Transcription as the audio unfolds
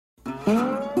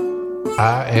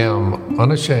I am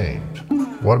unashamed.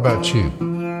 What about you?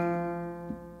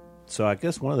 So I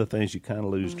guess one of the things you kind of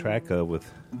lose track of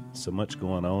with so much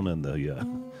going on in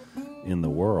the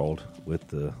world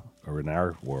or in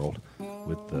our world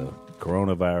with the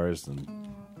coronavirus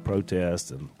and protests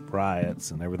and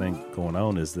riots and everything going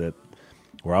on is that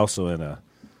we're also in a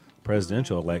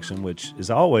presidential election, which is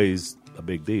always a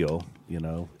big deal,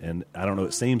 and I don't know,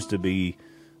 it seems to be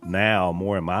now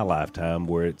more in my lifetime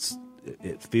where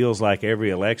it feels like every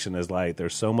election is like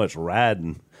there's so much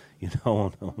riding,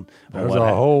 on there's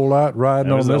a whole lot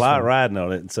riding on this. There's a lot one. riding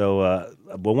on it. And so,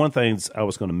 but one of the things I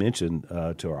was going to mention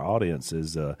to our audience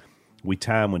is when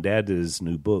Dad did his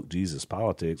new book, Jesus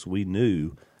Politics, we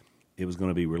knew it was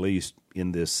going to be released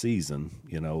in this season,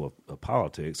 of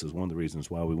politics is one of the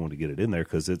reasons why we wanted to get it in there,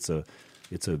 because it's a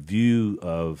view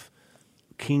of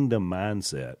kingdom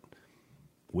mindset,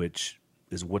 which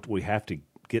is what we have to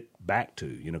get back to,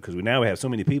 because we have so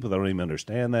many people that don't even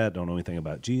understand that, don't know anything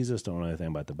about Jesus, don't know anything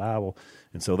about the Bible.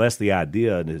 And so that's the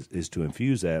idea is to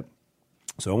infuse that.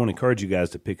 So I want to encourage you guys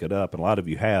to pick it up. And a lot of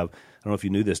you have. I don't know if you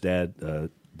knew this, Dad.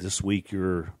 This week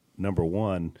you're number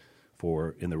one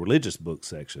in the religious book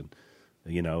section.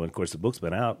 And of course the book's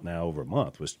been out now over a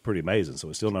month, which is pretty amazing. So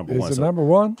it's still number one. Is it number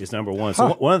one? It's number one.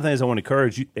 So one of the things I want to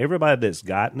encourage you, everybody that's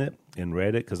gotten it and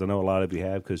read it, because I know a lot of you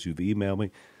have because you've emailed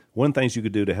me, one of the things you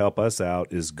could do to help us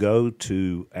out is go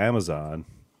to Amazon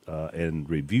and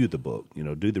review the book,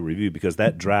 do the review, because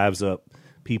that drives up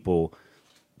people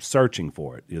searching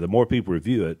for it. The more people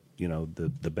review it,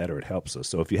 the better it helps us.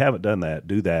 So if you haven't done that,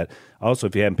 do that. Also,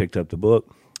 if you haven't picked up the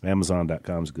book,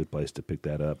 Amazon.com is a good place to pick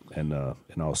that up and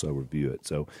also review it.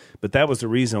 So, but that was the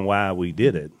reason why we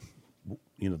did it,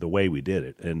 the way we did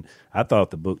it. And I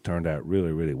thought the book turned out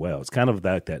really, really well. It's kind of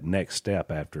like that next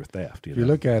step after theft. If you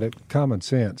look at it, common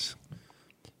sense,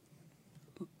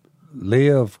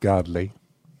 live godly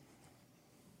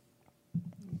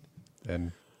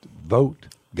and vote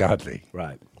godly.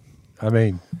 Right. I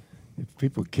mean, if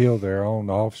people kill their own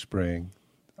offspring,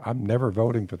 I'm never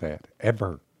voting for that,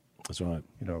 ever. That's right.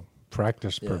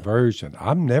 Practice perversion.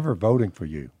 I'm never voting for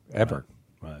you, ever.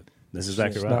 Right. That's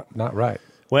exactly right. Not right.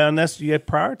 Well, and you have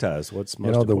to prioritize what's most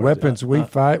important. The weapons we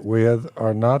fight with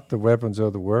are not the weapons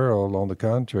of the world. On the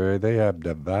contrary, they have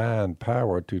divine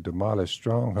power to demolish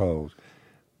strongholds.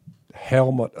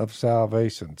 Helmet of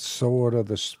salvation, sword of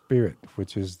the Spirit,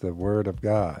 which is the Word of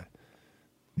God.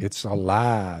 It's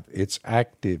alive. It's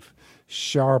active,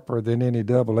 sharper than any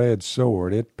double-edged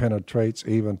sword. It penetrates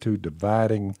even to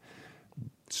dividing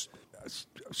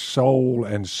soul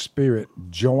and spirit,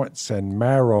 joints and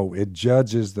marrow. It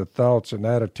judges the thoughts and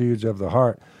attitudes of the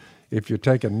heart. If you're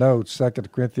taking notes,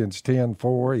 2 Corinthians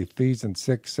 10:4, Ephesians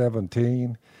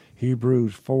 6:17,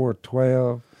 Hebrews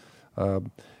 4:12.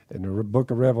 In the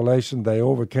book of Revelation, they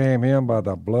overcame him by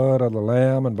the blood of the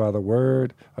Lamb and by the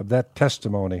word of that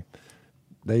testimony.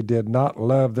 They did not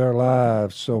love their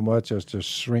lives so much as to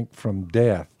shrink from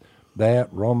death. That,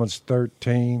 Romans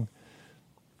 13,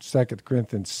 2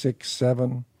 Corinthians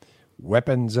 6:7,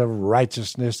 weapons of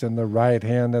righteousness in the right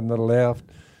hand and the left.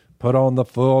 Put on the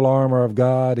full armor of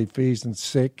God, Ephesians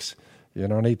 6.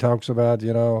 And he talks about,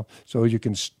 so you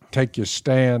can take your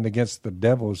stand against the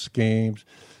devil's schemes.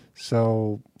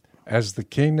 So as the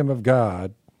kingdom of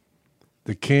God,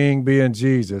 the king being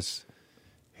Jesus,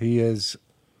 he is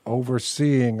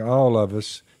overseeing all of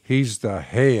us. He's the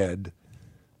head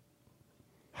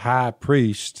high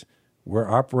priest.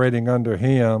 We're operating under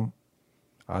him.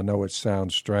 I know it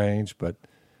sounds strange, but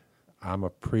I'm a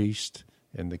priest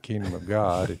in the kingdom of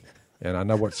God, and I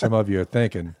know what some of you are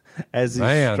thinking. As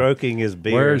he's stroking his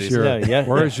beard.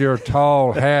 Where's your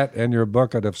tall hat and your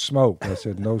bucket of smoke? I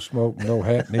said, no smoke, no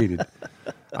hat needed.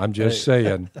 I'm just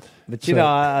saying. But,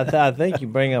 I think you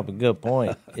bring up a good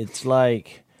point. It's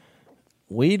like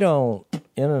we don't,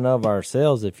 in and of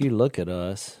ourselves, if you look at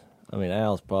us,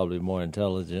 Al's probably more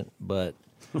intelligent, but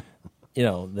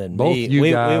than both me. Both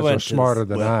you guys are smarter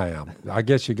than I am. I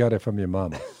guess you got it from your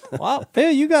mama. Well,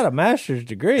 Phil, you got a master's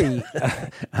degree.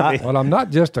 Well, I'm not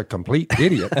just a complete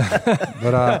idiot,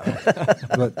 but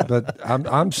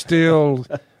I'm still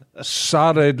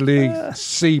solidly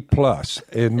C+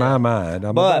 in my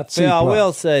mind. But Phil, I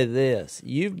will say this: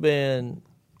 you've been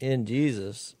in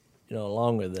Jesus,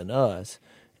 longer than us,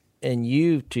 and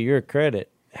you, to your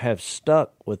credit, have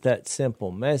stuck with that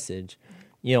simple message.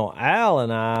 Al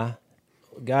and I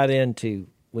got into,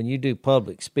 when you do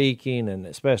public speaking, and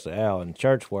especially Al in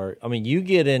church work, you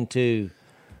get into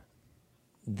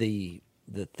the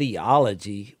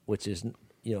theology, which is,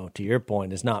 to your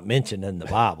point, is not mentioned in the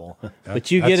Bible. But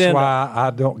you get into... That's why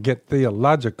I don't get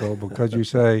theological, because you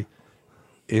say,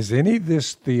 Is any of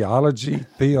this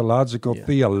theological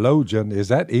theologian, is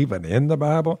that even in the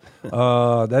Bible?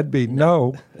 That'd be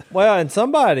no. Well, and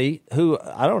somebody who,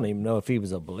 I don't even know if he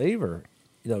was a believer,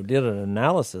 did an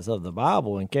analysis of the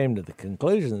Bible and came to the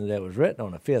conclusion that it was written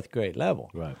on a fifth grade level.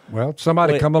 Right. Well,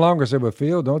 somebody come along and said, well,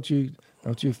 Phil, don't you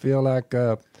feel like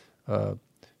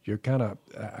you're kind of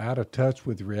out of touch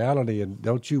with reality, and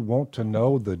don't you want to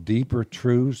know the deeper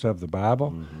truths of the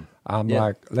Bible? Mm-hmm. I'm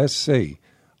like, let's see.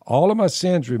 All of my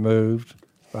sins removed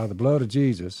by the blood of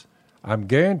Jesus. I'm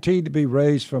guaranteed to be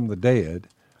raised from the dead.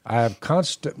 I have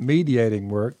constant mediating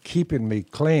work keeping me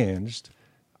cleansed.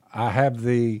 I have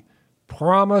the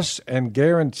promise and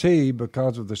guarantee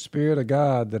because of the Spirit of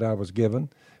God that I was given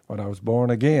when I was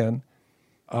born again.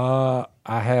 I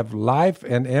have life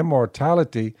and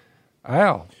immortality.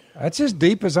 Al, that's as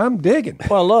deep as I'm digging.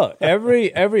 Well, look,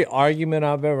 every argument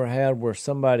I've ever had where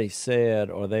somebody said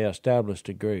or they established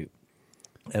a group,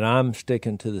 and I'm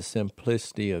sticking to the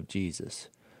simplicity of Jesus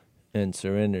and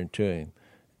surrendering to him.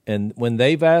 And when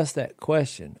they've asked that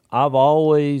question, I've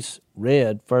always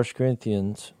read 1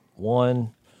 Corinthians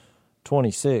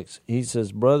 1:26. He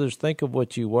says, brothers, think of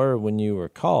what you were when you were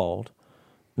called.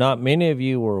 Not many of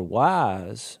you were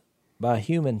wise by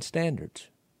human standards.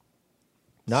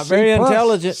 Not very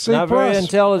intelligent. Not very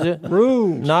intelligent.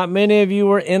 Rules. Not many of you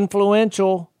were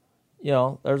influential.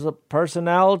 There's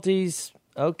personalities,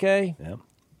 okay? Yeah.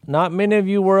 Not many of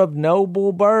you were of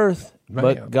noble birth,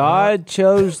 but God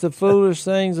chose the foolish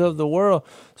things of the world.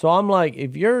 So I'm like,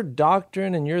 if your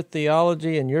doctrine and your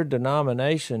theology and your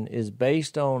denomination is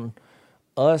based on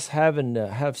us having to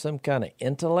have some kind of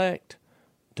intellect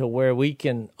to where we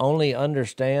can only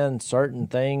understand certain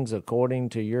things according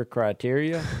to your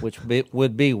criteria, which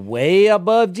would be way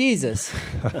above Jesus,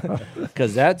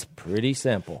 because that's pretty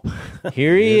simple.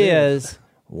 Here he is.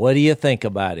 What do you think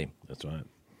about him? That's right.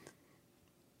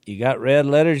 You got red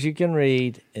letters you can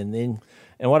read, and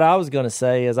what I was going to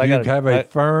say is you have a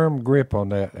firm grip on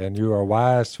that, and you are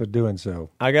wise for doing so.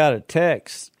 I got a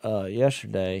text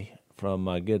yesterday from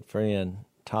my good friend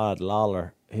Todd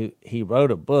Lawler, who he wrote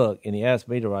a book, and he asked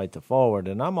me to write the foreword,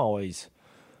 and I'm always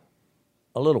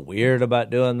a little weird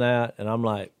about doing that, and I'm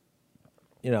like,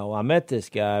 I met this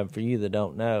guy, and for you that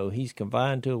don't know, he's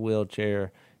confined to a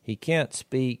wheelchair. He can't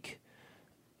speak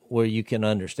where you can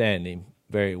understand him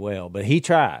very well, but he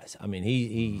tries. I mean,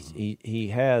 he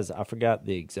has, I forgot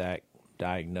the exact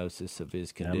diagnosis of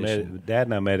his condition. Dad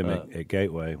and I met him at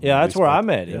Gateway. Yeah, that's where I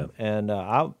met him, and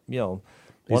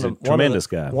he's a tremendous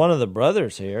guy. One of the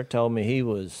brothers here told me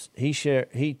he said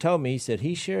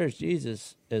he shares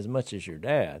Jesus as much as your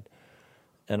dad,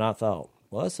 and I thought,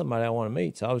 well, that's somebody I want to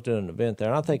meet. So I was doing an event there,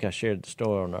 and I think I shared the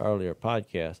story on the earlier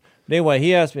podcast. But anyway,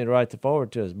 he asked me to write the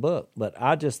foreword to his book, but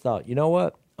I just thought, you know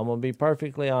what? I'm going to be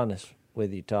perfectly honest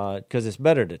with you, Todd, because it's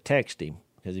better to text him,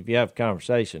 because if you have a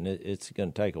conversation, it's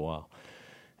going to take a while.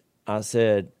 I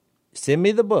said, send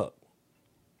me the book,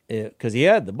 because he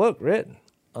had the book written.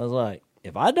 I was like,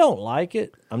 if I don't like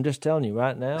it, I'm just telling you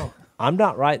right now, I'm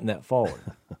not writing that forward.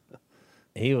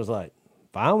 He was like,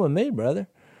 fine with me, brother.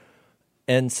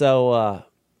 And so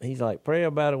he's like, pray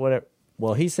about it, whatever.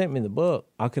 Well, he sent me the book.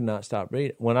 I could not stop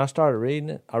reading it. When I started reading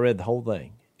it, I read the whole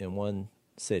thing in one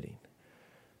sitting.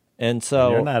 And so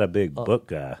you're not a big book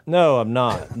guy. No, I'm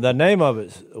not. The name of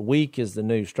it's Weak is the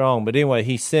New Strong. But anyway,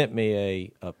 he sent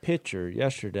me a picture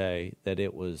yesterday that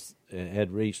it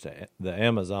had reached the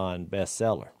Amazon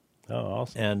bestseller. Oh,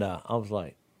 awesome. And I was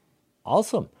like,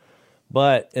 awesome.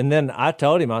 And then I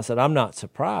told him, I said, I'm not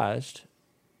surprised.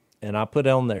 And I put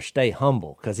on there, stay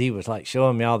humble, because he was like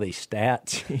showing me all these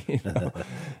stats,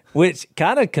 which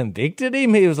kind of convicted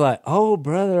him. He was like, oh,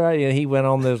 brother. He went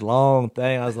on this long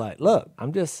thing. I was like, look,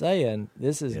 I'm just saying,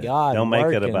 this is God Don't working.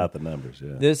 make it about the numbers.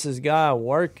 Yeah. This is God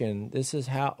working. This is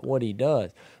what he does.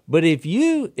 But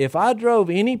if I drove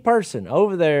any person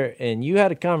over there and you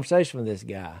had a conversation with this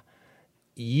guy,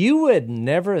 you would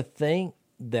never think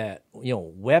that,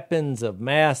 weapons of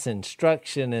mass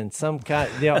instruction and some kind,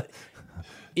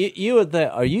 you would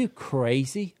think, are you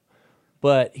crazy?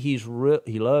 But he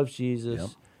loves Jesus. Yep.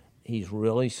 He's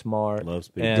really smart. Loves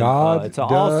people. And it's an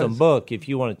awesome book if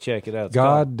you want to check it out.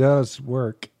 God does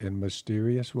work in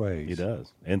mysterious ways. He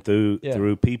does. And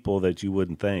through people that you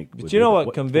wouldn't think. But you know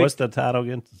what? What's the title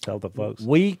again? Tell the folks.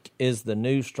 Weak is the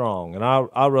New Strong. And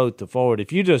I wrote the forward.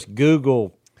 If you just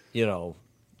Google,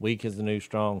 Weak is the New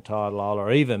Strong, Todd Lawler,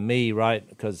 or even me, right?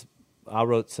 Because I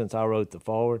wrote the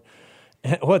forward.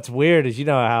 What's weird is,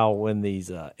 how when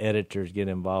these editors get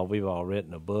involved, we've all written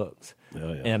the books.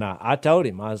 Oh, yeah. And I told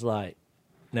him, I was like,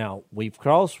 now we've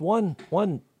crossed one.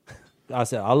 I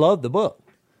said, I love the book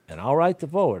and I'll write the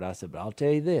forward. I said, but I'll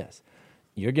tell you this,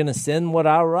 you're going to send what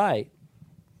I write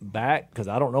back, because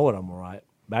I don't know what I'm going to write,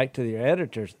 back to your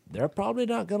editors, they're probably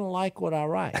not going to like what I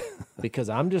write because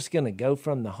I'm just going to go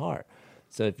from the heart.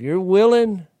 So if you're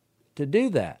willing to do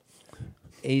that,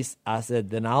 I said,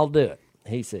 then I'll do it.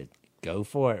 He said, go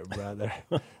for it, brother.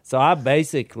 So I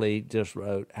basically just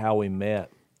wrote how we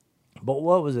met. But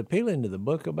what was appealing to the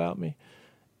book about me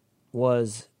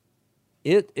was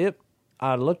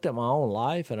I looked at my own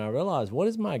life and I realized, what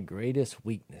is my greatest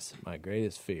weakness, my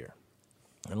greatest fear?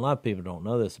 And a lot of people don't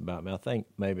know this about me. I think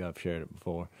maybe I've shared it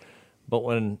before. But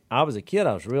when I was a kid,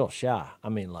 I was real shy. I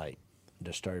mean, like,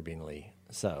 disturbingly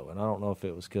so. And I don't know if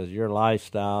it was because your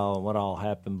lifestyle and what all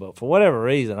happened, but for whatever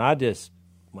reason,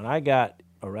 when I got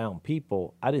around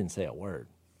people, I didn't say a word.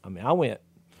 I mean, I went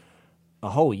a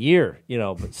whole year,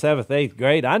 but 7th, 8th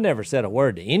grade, I never said a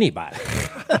word to anybody.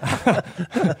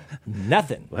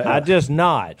 Nothing. Well, I just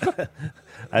nod.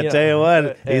 I tell you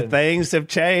what, things have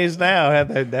changed now,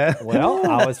 have they, Dad? Well,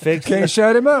 I was fixed. Can't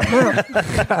shut him up now.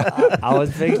 I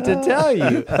was fixed to tell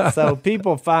you. So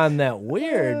people find that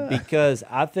weird because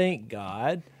I think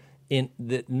God, and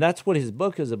that's what his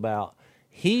book is about.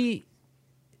 It's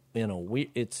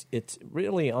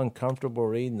really uncomfortable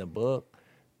reading the book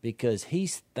because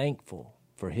he's thankful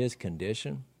for his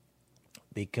condition,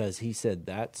 because he said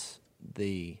that's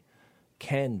the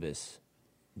canvas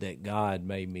that God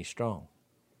made me strong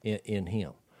in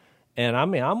him. And I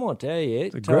mean, I'm going to tell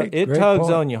you, it tugs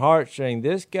point. on your heartstring.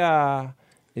 This guy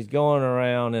is going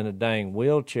around in a dang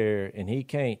wheelchair, and he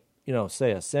can't,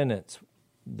 say a sentence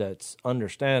that's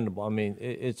understandable. I mean,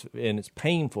 it's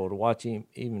painful to watch him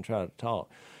even try to talk.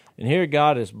 And here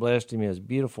God has blessed him. He has a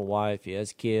beautiful wife. He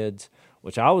has kids,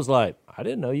 which I was like, I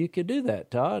didn't know you could do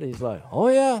that, Todd. He's like, oh,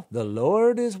 yeah, the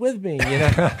Lord is with me.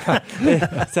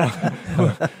 So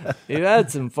he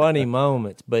had some funny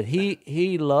moments, but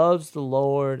he loves the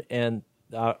Lord. And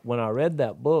when I read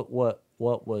that book, what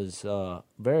was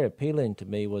very appealing to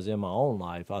me was in my own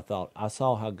life. I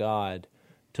saw how God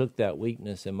took that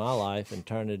weakness in my life and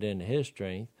turned it into his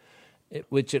strength,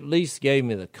 which at least gave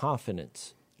me the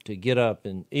confidence to get up.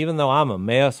 And even though I'm a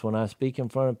mess when I speak in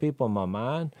front of people in my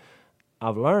mind,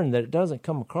 I've learned that it doesn't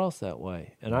come across that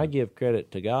way. And I give credit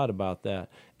to God about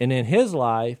that. And in his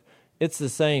life, it's the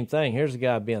same thing. Here's a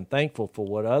guy being thankful for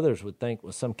what others would think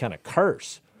was some kind of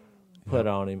curse put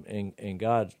on him, and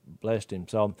God blessed him.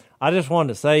 So I just wanted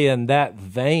to say, in that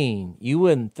vein, you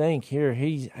wouldn't think here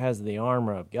he has the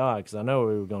armor of God, because I know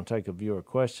we were going to take a viewer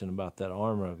question about that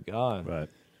armor of God. Right.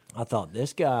 I thought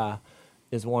this guy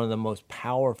is one of the most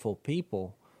powerful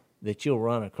people that you'll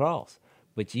run across.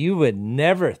 But you would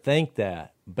never think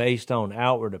that based on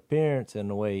outward appearance and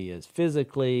the way he is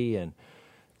physically. And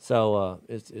so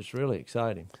it's really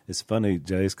exciting. It's funny,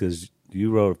 Jase, because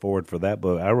you wrote a forward for that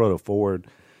book. I wrote a forward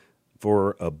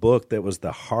for a book that was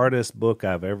the hardest book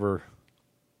I've ever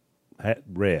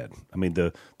read. I mean,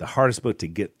 the hardest book to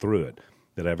get through it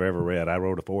that I've ever read. I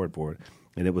wrote a forward for it,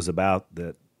 and it was about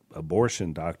that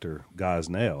abortion doctor,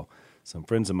 Gosnell. Some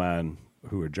friends of mine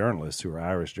who are journalists, who are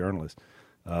Irish journalists,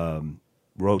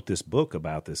 wrote this book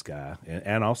about this guy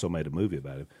and also made a movie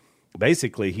about him.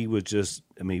 Basically, he was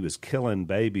he was killing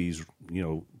babies,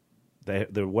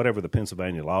 whatever the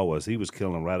Pennsylvania law was, he was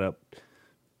killing them right up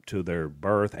to their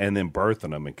birth and then birthing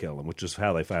them and killing them, which is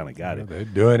how they finally got him. They're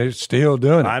doing it, still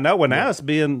doing it. I know. Well, now it's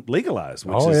being legalized,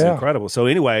 which is incredible. So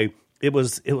anyway, it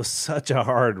was such a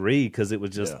hard read because it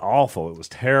was just awful. It was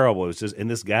terrible. It was just, and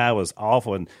this guy was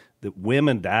awful, and the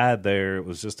women died there. It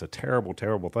was just a terrible,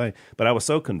 terrible thing. But I was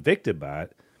so convicted by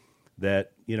it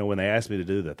that, when they asked me to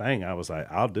do the thing, I was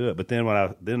like, I'll do it. But then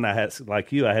I had,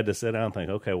 like you, I had to sit down and think,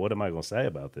 okay, what am I going to say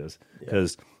about this?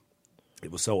 Because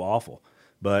it was so awful.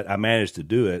 But I managed to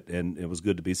do it, and it was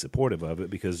good to be supportive of it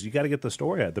because you got to get the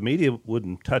story out. The media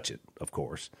wouldn't touch it, of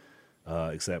course,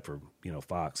 except for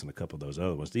Fox and a couple of those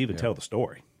other ones to even tell the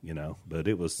story. But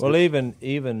it was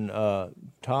even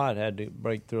Todd had to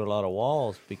break through a lot of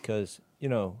walls because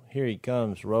here he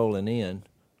comes rolling in,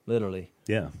 literally,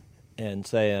 and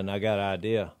saying, "I got an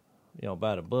idea,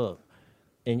 about a book,"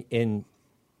 and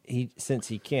he, since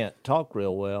he can't talk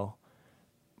real well,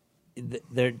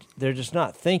 they're just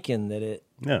not thinking that it.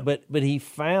 No. But he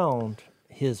found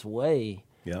his way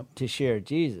to share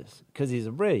Jesus because he's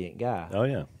a brilliant guy. Oh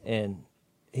yeah, and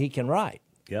he can write.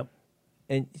 Yep.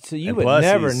 And so you would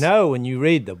never know when you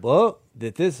read the book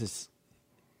that this is.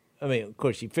 I mean, of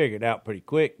course, you figured it out pretty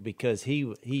quick because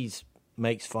he's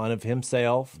makes fun of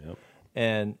himself. Yep.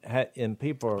 And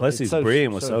people are. Plus, he's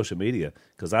brilliant with social media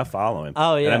because I follow him.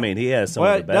 Oh, yeah. And I mean, he has some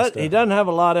of the best stuff. He doesn't have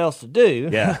a lot else to do.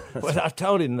 Yeah. But I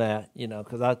told him that,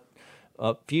 because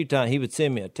a few times he would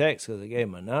send me a text because I gave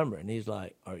him a number, and he's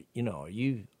like, "Are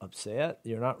you upset?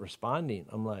 You're not responding."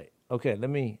 I'm like, okay, let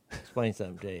me explain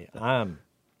something to you.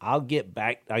 I'll get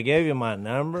back. I gave you my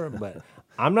number, but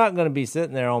I'm not going to be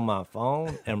sitting there on my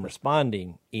phone and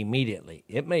responding immediately.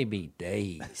 It may be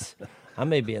days. I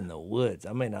may be in the woods.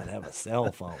 I may not have a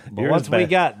cell phone. But once we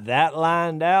got that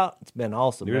lined out, it's been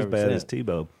awesome. You're as bad as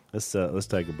Tebow. Let's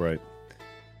take a break.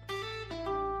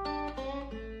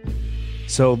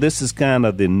 So this is kind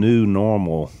of the new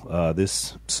normal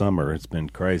this summer. It's been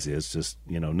crazy. It's just,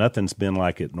 nothing's been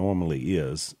like it normally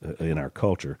is in our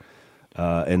culture.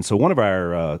 And so one of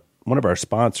our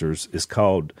sponsors is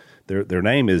called, their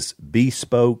name is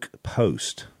Bespoke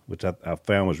Post, which I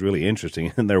found was really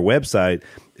interesting. And their website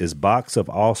is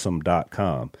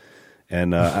boxofawesome.com.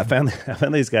 And I found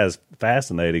these guys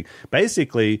fascinating.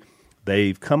 Basically,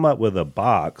 they've come up with a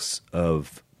box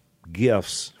of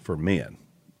gifts for men.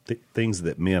 Things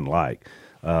that men like.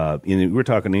 We're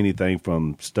talking anything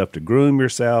from stuff to groom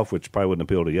yourself, which probably wouldn't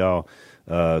appeal to y'all.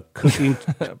 Cooking,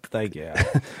 thank you.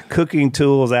 Cooking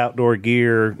tools, outdoor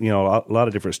gear, a lot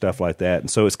of different stuff like that. And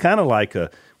so it's kind of like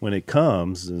when it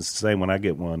comes, it's the same when I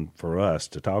get one for us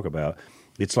to talk about.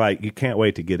 It's like you can't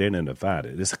wait to get in and to find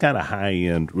it. It's kind of high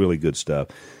end, really good stuff.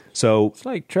 So it's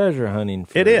like treasure hunting.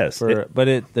 It is,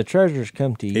 but the treasures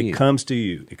come to you. It comes to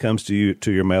you. It comes to you,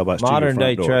 to your mailbox. Modern to your front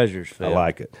day door. treasures. Phil. I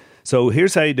like it. So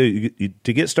here's how you do.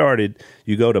 To get started,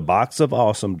 you go to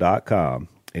boxofawesome.com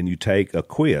and you take a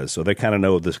quiz. So they kind of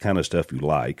know this kind of stuff you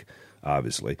like,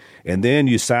 obviously. And then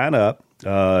you sign up.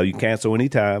 You cancel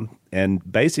anytime, and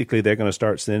basically they're going to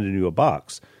start sending you a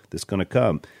box that's going to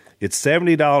come. It's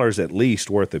 $70 at least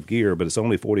worth of gear, but it's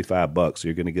only $45, so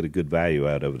you're going to get a good value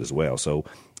out of it as well. So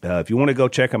if you want to go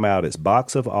check them out, it's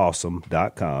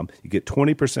boxofawesome.com. You get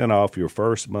 20% off your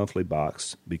first monthly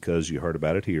box because you heard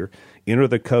about it here. Enter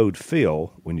the code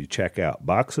PHIL when you check out,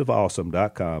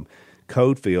 boxofawesome.com,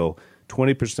 code PHIL,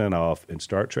 20% off, and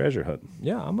start treasure hunting.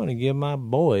 Yeah, I'm going to give my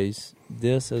boys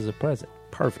this as a present.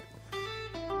 Perfect.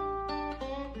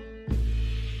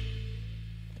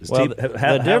 Well,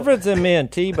 the difference in me and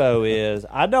Tebow is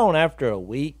I don't, after a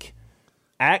week,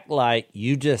 act like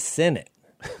you just sent it.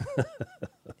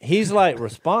 He's like,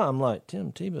 respond. I'm like,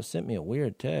 Tim, Tebow sent me a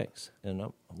weird text.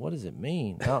 And what does it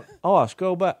mean? I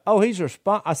scroll back. Oh, he's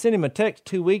I sent him a text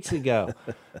 2 weeks ago.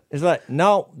 It's like,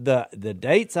 no, the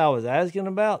dates I was asking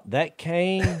about, that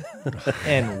came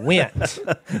and went.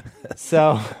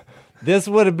 So this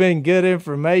would have been good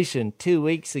information 2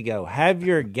 weeks ago. Have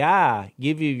your guy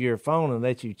give you your phone and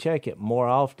let you check it more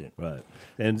often. Right.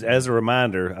 And as a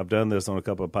reminder, I've done this on a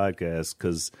couple of podcasts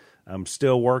because I'm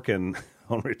still working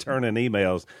on returning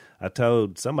emails. I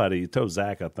told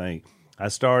Zach, I think, I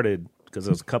started because it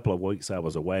was a couple of weeks I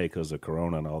was away because of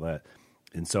Corona and all that.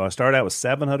 And so I started out with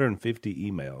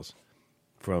 750 emails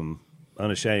from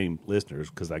unashamed listeners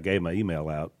because I gave my email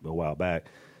out a while back.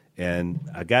 And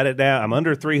I got it down. I'm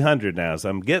under 300 now, so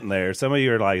I'm getting there. Some of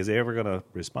you are like, is he ever going to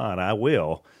respond? I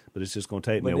will, but it's just going to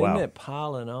take me a while. Isn't it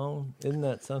piling on? Isn't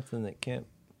that something that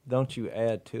don't you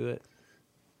add to it?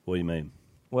 What do you mean?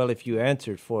 Well, if you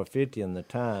answered 450 in the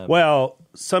time. Well,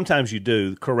 sometimes you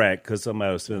do, correct, because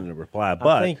somebody was sending a reply. But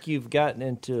I think you've gotten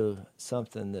into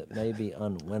something that may be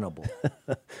unwinnable.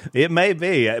 It may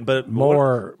be, but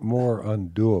more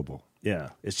undoable.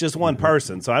 Yeah, it's just one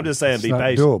person, so I'm just saying it's be not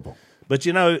patient. Doable. But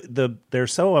they're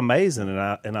so amazing,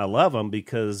 and I love them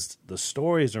because the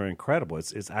stories are incredible.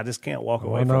 It's I just can't walk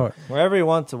away from it. Well, every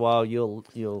once in a while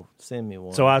you'll send me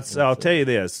one. So I'll tell you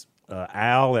this.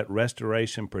 Al at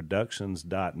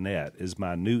restorationproductions.net is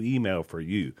my new email for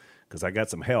you because I got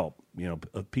some help,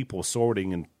 of people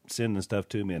sorting and sending stuff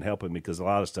to me and helping me because a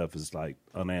lot of stuff is like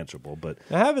unanswerable. But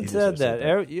I haven't said that.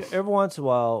 Every once in a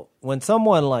while, when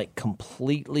someone like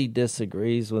completely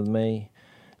disagrees with me,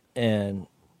 and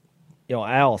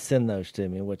Al send those to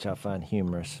me, which I find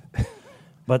humorous.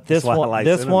 But this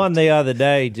one the other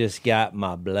day just got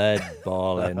my blood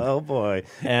boiling. Oh boy!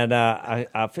 And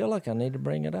I feel like I need to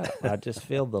bring it up. I just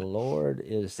feel the Lord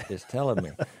is telling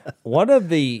me one of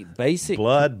the basic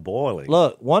blood boiling.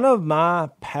 Look, one of my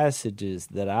passages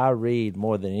that I read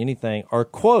more than anything are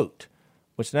quote.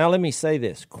 Which now let me say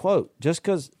this quote. Just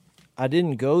because I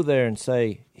didn't go there and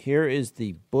say here is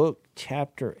the book,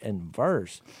 chapter, and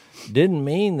verse, didn't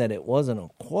mean that it wasn't a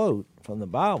quote from the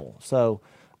Bible. So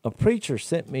a preacher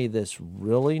sent me this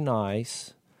really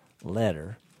nice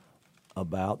letter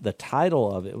about the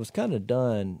title of it. It was kind of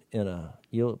done in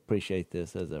you'll appreciate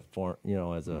this as a form,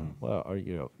 well, are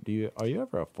you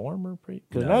ever a former preacher?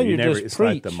 Because now you never, just it's preach.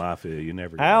 like the mafia. You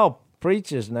never. Al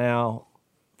preaches now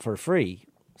for free,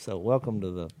 so welcome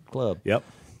to the club. Yep.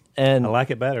 And I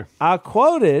like it better. I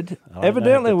quoted.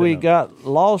 Evidently, we got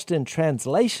lost in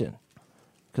translation.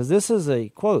 because this is a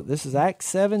quote. This is Acts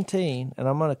 17, and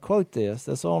I'm going to quote this.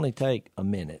 This will only take a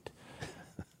minute.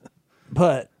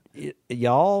 But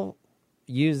y'all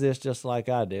use this just like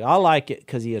I do. I like it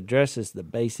because he addresses the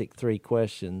basic three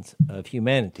questions of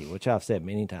humanity, which I've said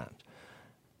many times.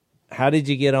 How did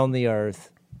you get on the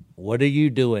earth? What are you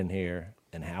doing here?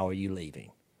 And how are you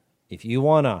leaving? If you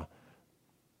want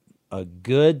a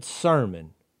good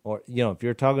sermon, or if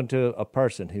you're talking to a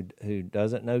person who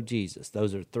doesn't know Jesus,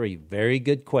 those are three very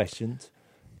good questions.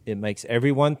 It makes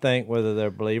everyone think whether they're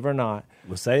a believer or not.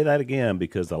 Well, say that again,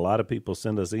 because a lot of people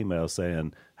send us emails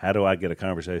saying, "How do I get a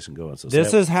conversation going?" So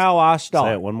this is how I start.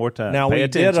 Say it one more time. Now we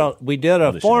did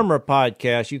a former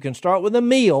podcast. You can start with a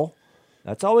meal.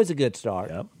 That's always a good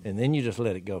start, and then you just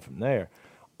let it go from there.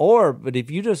 But if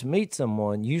you just meet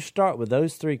someone, you start with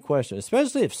those three questions,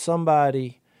 especially if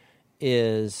somebody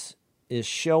is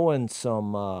showing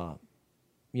some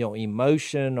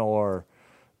emotion, or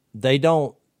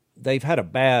they've had a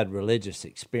bad religious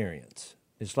experience.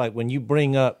 It's like when you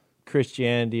bring up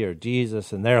Christianity or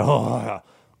Jesus, and they're I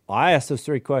ask those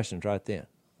three questions right then.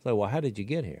 So, well, how did you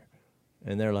get here?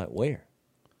 And they're like, where?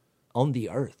 On the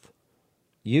earth.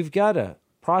 You've got to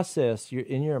process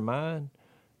in your mind.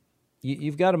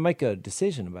 You've got to make a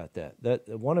decision about that.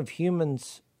 That one of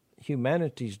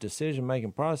humanity's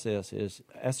decision-making process is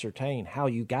ascertain how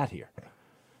you got here.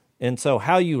 And so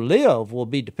how you live will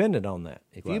be dependent on that.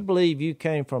 If you believe you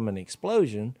came from an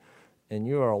explosion and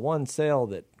you are a one cell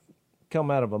that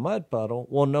come out of a mud puddle,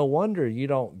 well, no wonder you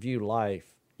don't view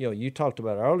life. You talked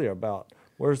about earlier about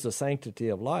where's the sanctity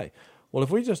of life. Well, if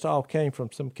we just all came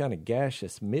from some kind of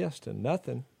gaseous mist and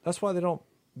nothing, that's why they don't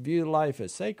view life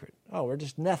as sacred. Oh, we're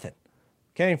just nothing.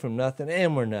 Came from nothing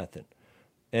and we're nothing.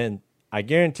 And I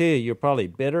guarantee you're probably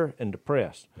bitter and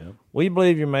depressed. Yep. We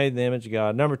believe you're made in the image of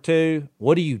God. Number two,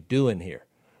 what are you doing here?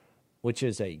 Which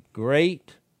is a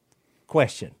great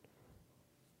question.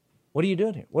 What are you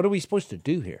doing here? What are we supposed to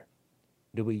do here?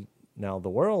 Now, the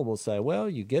world will say, well,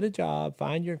 you get a job,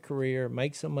 find your career,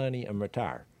 make some money, and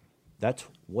retire. That's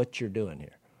what you're doing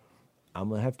here. I'm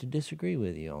going to have to disagree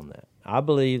with you on that. I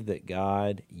believe that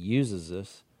God uses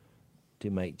us to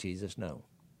make Jesus known.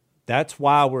 That's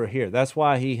why we're here. That's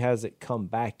why he hasn't come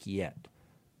back yet.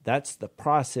 That's the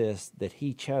process that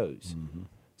he chose. Mm-hmm.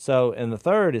 So, and the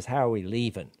third is how are we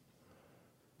leaving,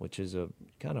 which is a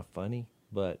kind of funny,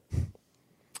 but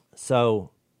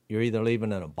so you're either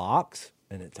leaving in a box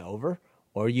and it's over,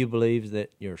 or you believe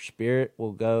that your spirit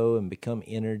will go and become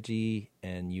energy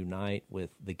and unite with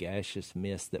the gaseous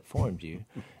mist that formed you,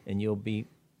 and you'll be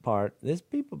part.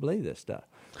 People believe this stuff.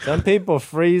 Some people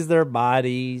freeze their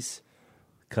bodies,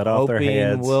 cut off their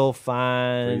heads. We'll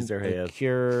find a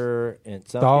cure. And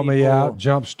some thaw people, me out,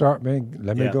 jumpstart me,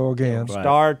 let me go again. Right.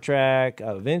 Star Trek.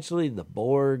 Eventually, the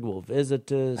Borg will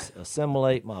visit us,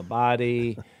 assimilate my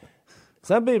body.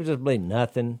 Some people just believe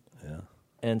nothing. Yeah.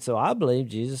 And so I believe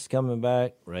Jesus is coming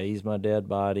back, raise my dead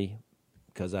body,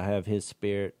 because I have his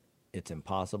spirit. It's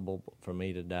impossible for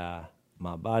me to die.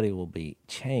 My body will be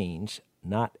changed,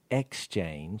 not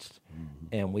exchanged,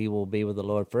 and we will be with the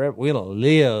Lord forever. We'll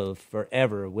live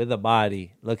forever with a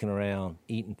body looking around,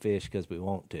 eating fish because we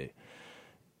want to.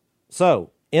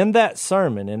 So in that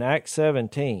sermon in Acts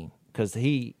 17, because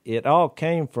it all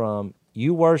came from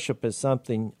you worship as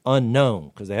something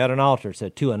unknown, because they had an altar that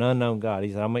said to an unknown God.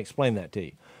 He said, I'm going to explain that to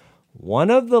you. One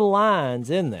of the lines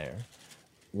in there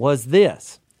was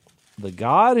this: the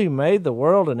God who made the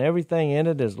world and everything in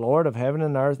it is Lord of heaven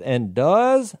and earth, and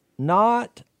does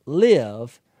not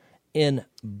live in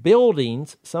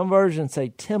buildings, some versions say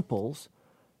temples,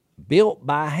 built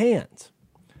by hands.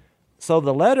 So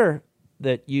the letter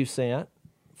that you sent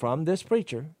from this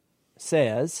preacher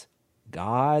says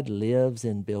God lives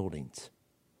in buildings.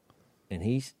 And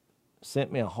he sent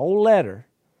me a whole letter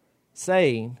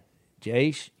saying,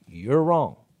 Jase, you're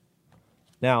wrong.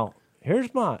 Now,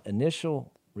 here's my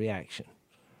initial reaction.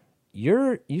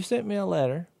 You sent me a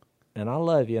letter, and I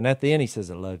love you. And at the end, he says,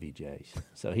 I love you, Jase.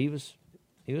 So he was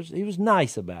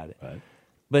nice about it. Right.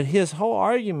 But his whole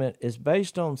argument is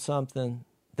based on something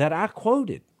that I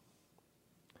quoted.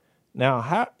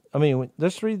 Now,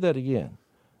 let's read that again.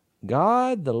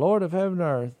 God, the Lord of heaven and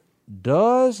earth,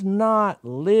 does not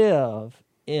live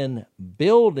in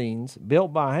buildings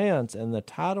built by hands. And the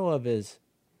title of his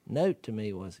note to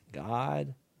me was,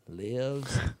 God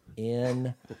lives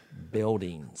in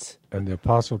buildings. And the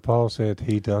Apostle Paul said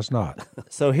he does not.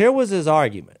 So here was his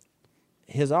argument.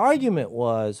 His argument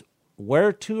was,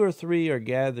 where two or three are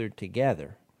gathered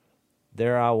together,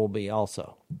 there I will be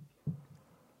also.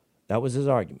 That was his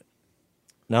argument.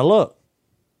 Now look,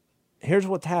 here's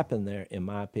what's happened there, in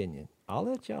my opinion. I'll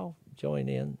let y'all join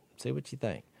in, see what you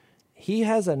think. he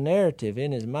has a narrative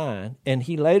in his mind, and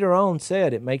he later on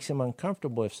said it makes him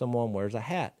uncomfortable if someone wears a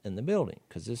hat in the building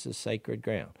because this is sacred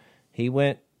ground. He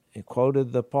went and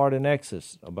quoted the part in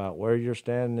Exodus about where you're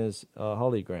standing is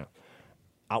holy ground.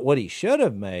 What he should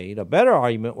have made, a better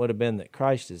argument would have been that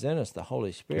Christ is in us, the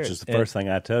Holy Spirit. Which is the first thing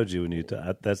I told you when you.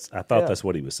 I thought that's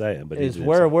what he was saying, but is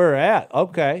where we're at.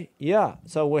 Okay, yeah.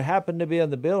 So we happen to be in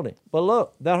the building, but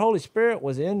look, that Holy Spirit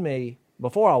was in me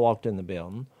before I walked in the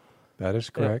building. That is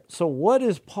correct. So what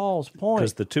is Paul's point?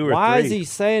 Because the two or Why three. is he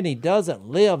saying he doesn't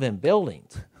live in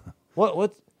buildings?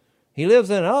 What? He lives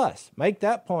in us. Make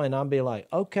that point. I'll be like,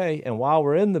 okay. And while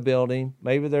we're in the building,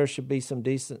 maybe there should be some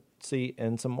decency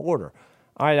and some order.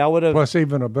 All right, I would have. Plus,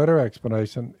 even a better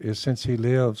explanation is since he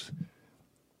lives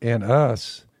in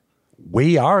us,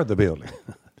 we are the building.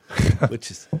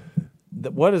 Which is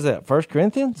What is that? 1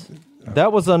 Corinthians?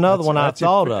 That was another one I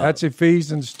thought of. That's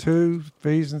Ephesians 2,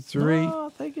 Ephesians 3. No, I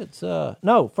think it's 1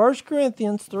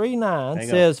 Corinthians 3:9 Hang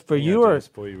says, on. "For Hang you on, are." Jase,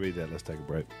 before you read that, let's take a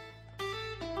break.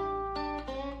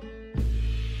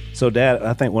 So, Dad,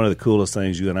 I think one of the coolest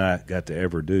things you and I got to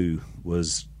ever do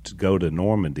was to go to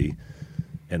Normandy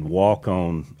and walk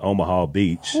on Omaha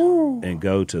Beach and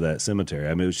go to that cemetery.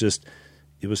 I mean,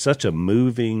 it was such a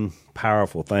moving,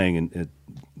 powerful thing. And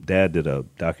Dad did a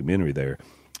documentary there.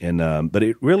 And but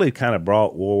it really kind of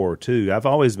brought World War II. I've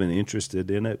always been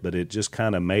interested in it, but it just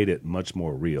kind of made it much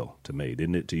more real to me,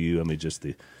 didn't it to you? I mean, just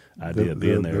the idea of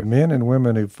being there. The men and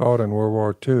women who fought in World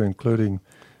War II, including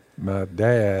my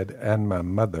dad and my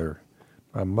mother.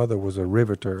 My mother was a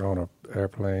riveter on an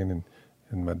airplane,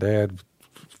 and my dad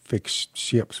fixed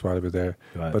ships while he was there.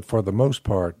 Right. But for the most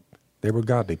part, they were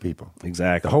godly people.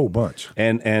 Exactly. The whole bunch.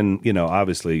 And you know,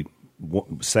 obviously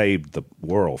saved the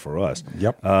world for us.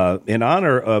 Yep. In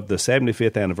honor of the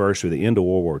 75th anniversary of the end of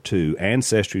World War II,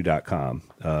 Ancestry.com,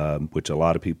 which a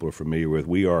lot of people are familiar with,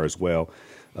 we are as well,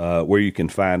 where you can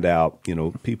find out, you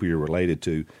know, people you're related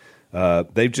to.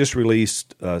 They've just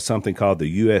released something called the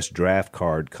U.S. Draft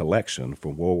Card Collection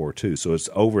from World War II. So it's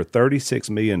over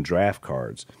 36 million draft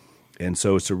cards. And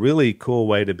so it's a really cool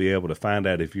way to be able to find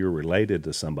out if you're related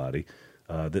to somebody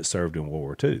that served in World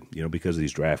War II, you know, because of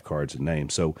these draft cards and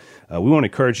names. So we want to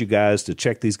encourage you guys to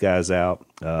check these guys out.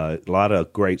 A lot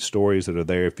of great stories that are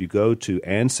there. If you go to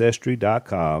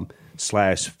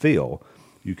Ancestry.com/Phil,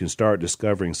 you can start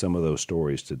discovering some of those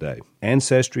stories today.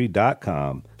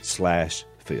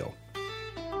 Ancestry.com/Phil.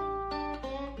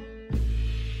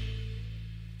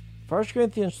 1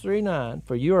 Corinthians 3:9,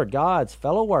 "For you are God's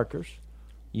fellow workers,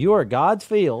 you are God's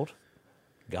field,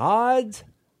 God's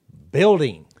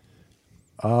building."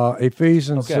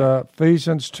 Ephesians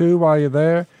 2, while you're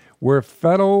there, we're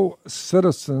fellow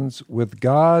citizens with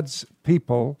God's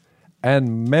people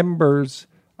and members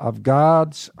of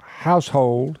God's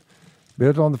household,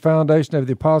 built on the foundation of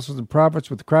the apostles and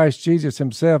prophets, with Christ Jesus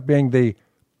himself being the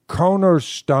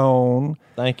cornerstone.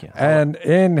 Thank you. And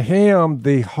in him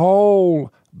the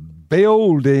whole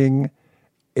building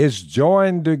is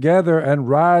joined together and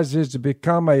rises to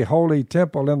become a holy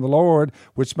temple in the Lord,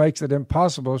 which makes it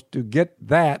impossible to get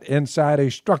that inside a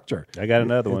structure. I got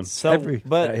another one. So,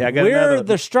 but I got we're another.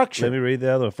 the structure. Let me read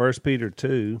the other one. 1 Peter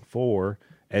 2:4.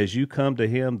 "As you come to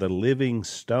him, the living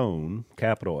stone,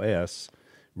 capital S,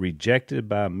 rejected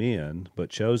by men, but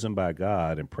chosen by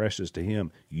God and precious to him,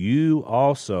 you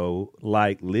also,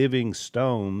 like living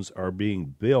stones, are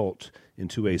being built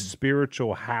into a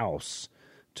spiritual house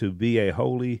to be a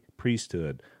holy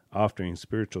priesthood, offering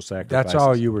spiritual sacrifices." That's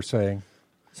all you were saying.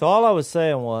 So all I was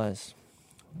saying was,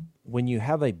 when you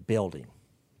have a building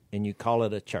and you call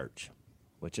it a church,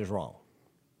 which is wrong,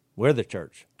 we're the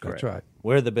church. That's right.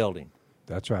 We're the building.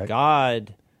 That's right.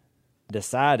 God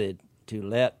decided to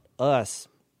let us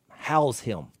house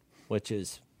him, which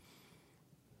is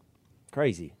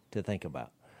crazy to think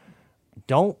about.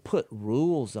 Don't put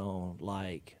rules on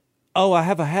like, oh, I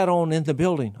have a hat on in the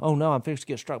building. Oh, no, I'm fixed to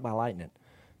get struck by lightning.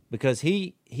 Because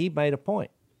he made a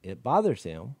point. It bothers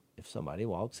him if somebody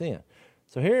walks in.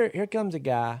 So here comes a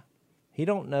guy. He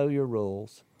don't know your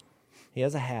rules. He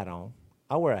has a hat on.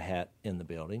 I wear a hat in the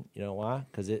building. You know why?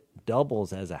 Because it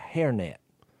doubles as a hairnet.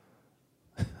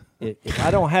 If I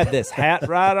don't have this hat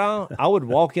right on, I would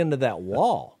walk into that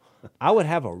wall. I would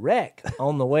have a wreck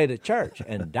on the way to church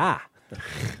and die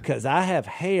because I have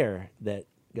hair that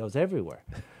goes everywhere.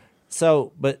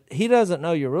 So, but he doesn't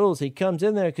know your rules. He comes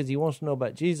in there because he wants to know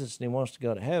about Jesus and he wants to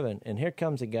go to heaven. And here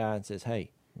comes a guy and says,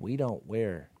 "Hey, we don't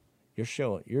wear.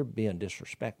 You're being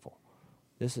disrespectful.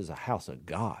 This is a house of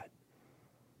God."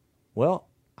 Well,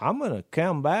 I'm going to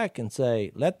come back and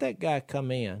say, let that guy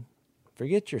come in.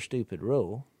 Forget your stupid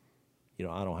rule. You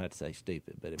know, I don't have to say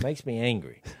stupid, but it makes me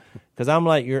angry Because I'm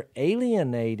like, you're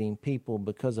alienating people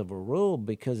because of a rule,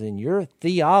 because in your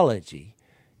theology,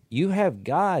 you have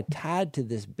God tied to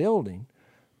this building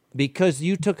because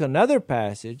you took another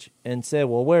passage and said,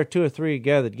 well, where two or three are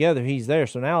gathered together, he's there.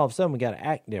 So now all of a sudden we got to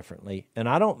act differently. And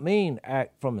I don't mean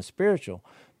act from a spiritual,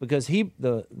 because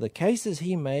the cases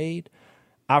he made,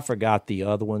 I forgot the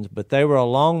other ones, but they were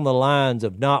along the lines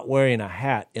of not wearing a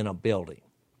hat in a building.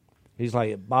 He's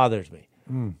like, it bothers me.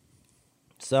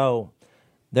 So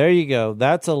there you go.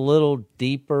 That's a little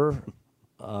deeper,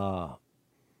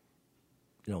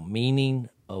 meaning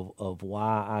of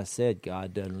why I said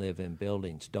God doesn't live in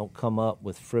buildings. Don't come up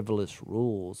with frivolous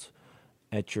rules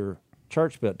at your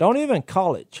church building. Don't even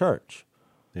call it church.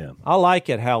 Yeah. I like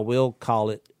it how we'll call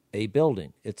it a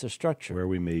building. It's a structure. Where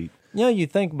we meet. You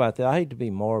think about that. I hate to be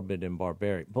morbid and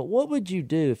barbaric, but what would you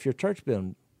do if your church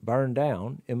building burned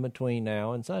down in between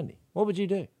now and Sunday? What would you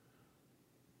do?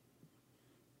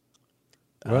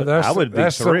 Well, I would be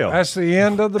thrilled. That's the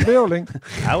end of the building.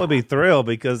 I would be thrilled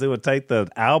because it would take the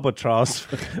albatross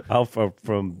off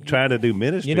from trying to do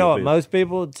ministry. You know what most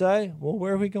people would say? Well,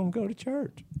 where are we going to go to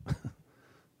church?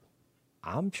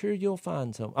 I'm sure you'll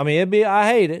find some. I mean, I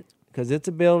hate it because it's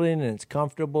a building and it's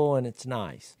comfortable and it's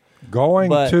nice. Going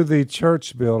to the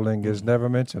church building is never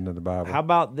mentioned in the Bible. How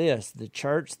about this? The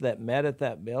church that met at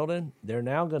that building, they're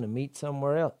now going to meet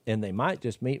somewhere else. And they might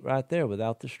just meet right there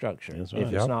without the structure if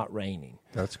it's not raining.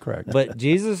 That's correct. But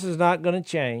Jesus is not going to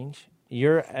change.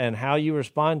 And how you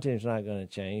respond to him is not going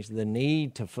to change. The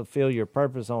need to fulfill your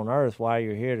purpose on earth while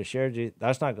you're here to share Jesus,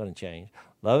 that's not going to change.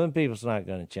 Loving people is not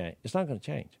going to change. It's not going to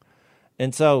change.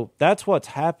 And so that's what's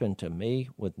happened to me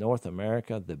with North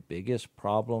America. The biggest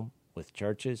problem with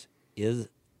churches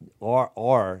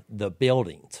are the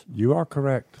buildings. You are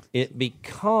correct. It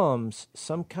becomes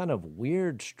some kind of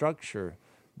weird structure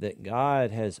that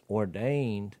God has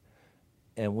ordained,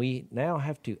 and we now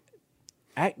have to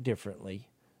act differently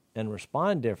and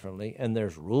respond differently, and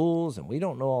there's rules, and we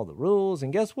don't know all the rules,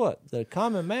 and guess what? The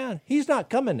common man, he's not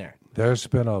coming there. There's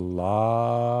been a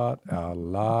lot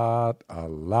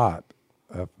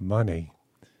of money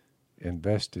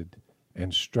invested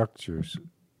in structures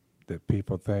that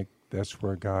people think that's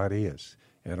where God is.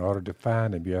 In order to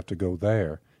find him, you have to go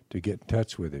there to get in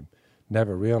touch with him,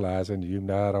 never realizing you're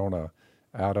not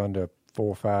out under 4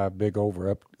 or 5 big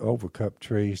overcup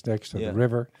trees next to the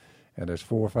river, and there's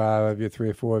 4 or 5 of you, 3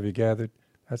 or 4 of you gathered.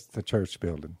 That's the church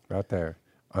building right there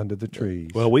under the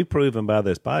trees. Well, we've proven by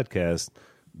this podcast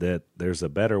that there's a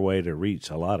better way to reach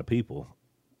a lot of people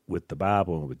with the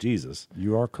Bible and with Jesus.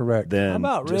 You are correct. How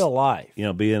about real life?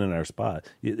 Being in our spot.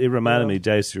 It reminded me,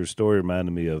 Jase, your story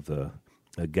reminded me of a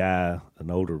guy, an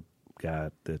older guy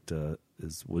that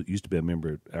used to be a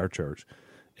member at our church,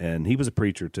 and he was a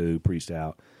preacher too, preached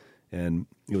out, and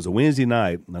it was a Wednesday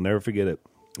night, and I'll never forget it.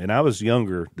 And I was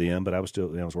younger then, but I was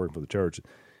was working for the church,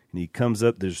 and he comes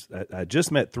up. I just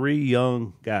met 3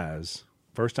 young guys,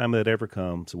 first time they'd ever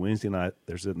come. It's a Wednesday night.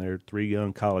 They're sitting there, 3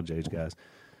 young college age guys.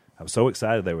 I was so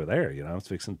excited they were there. I was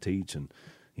fixing to teach, and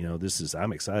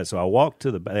I'm excited. So I walked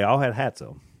to they all had hats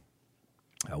on.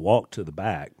 I walked to the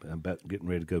back. I'm about getting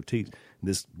ready to go teach. And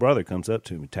this brother comes up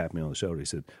to me, tapped me on the shoulder. He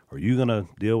said, "Are you going to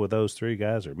deal with those 3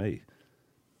 guys or me?"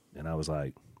 And I was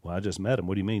like, "Well, I just met them.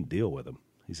 What do you mean deal with them?"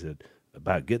 He said,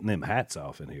 "About getting them hats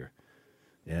off in here."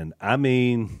 And I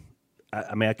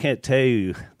can't tell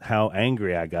you how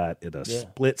angry I got in a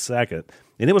split second.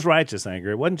 And it was righteous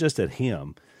anger. It wasn't just at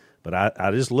him. But I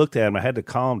just looked at him. I had to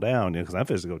calm down because I'm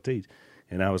supposed to go teach.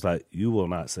 And I was like, you will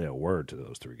not say a word to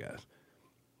those 3 guys.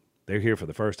 They're here for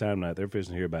the first time tonight. They're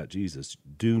fixing to hear about Jesus.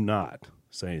 Do not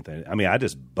say anything. I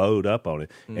just bowed up on it.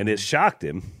 Mm-hmm. And it shocked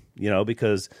him,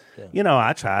 because,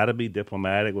 I try to be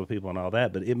diplomatic with people and all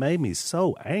that. But it made me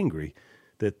so angry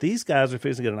that these guys are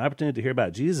fixing to get an opportunity to hear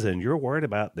about Jesus, and you're worried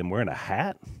about them wearing a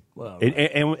hat? Well,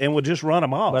 and would just run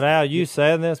them off. But Al, you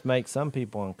saying this makes some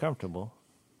people uncomfortable.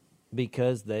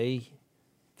 Because they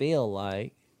feel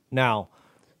like... Now,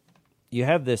 you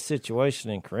have this situation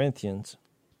in Corinthians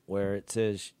where it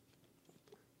says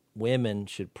women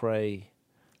should pray...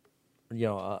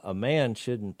 a man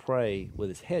shouldn't pray with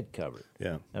his head covered.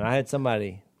 Yeah. And I had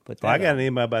somebody put that I got an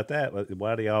email about that.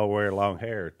 Why do y'all wear long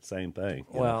hair? Same thing.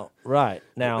 Well, right.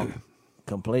 Now,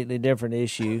 completely different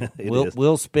issue.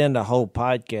 We'll spend a whole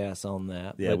podcast on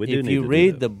that. Yeah, but we do if need you to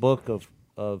read do the book of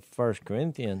 1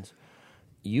 Corinthians...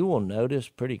 you will notice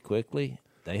pretty quickly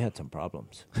they had some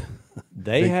problems.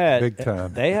 Big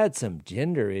time. They had some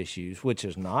gender issues, which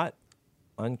is not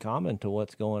uncommon to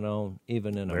what's going on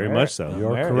even in Very America. much so.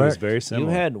 You're America. It was correct. very You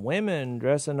similar. had women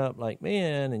dressing up like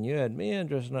men, and you had men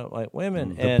dressing up like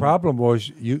women. The problem was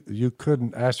you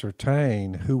couldn't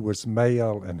ascertain who was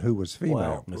male and who was female.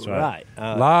 Well, That's right.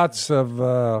 Lots of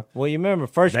well, you remember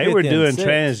First They were doing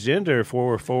Corinthians 6. transgender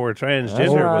before transgender That's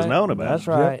was right. known about. That's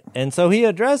right. And so he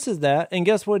addresses that, and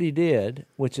guess what he did,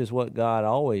 which is what God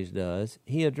always does?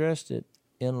 He addressed it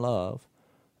in love,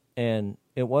 and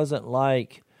it wasn't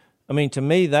like, I mean, to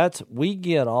me, we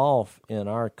get off in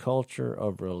our culture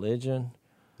of religion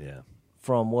Yeah.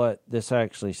 from what this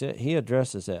actually said. He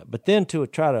addresses that. But then to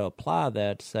try to apply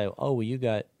that to say, oh, well, you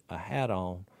got a hat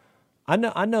on. I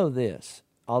know this.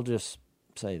 I'll just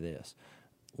say this.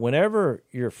 Whenever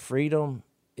your freedom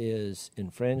is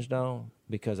infringed on,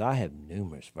 because I have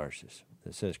numerous verses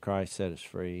that says Christ set us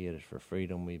free, it is for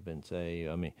freedom we've been saved.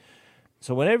 I mean,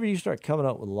 so whenever you start coming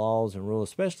up with laws and rules,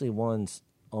 especially ones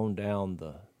on down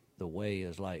the way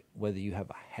is like whether you have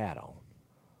a hat on,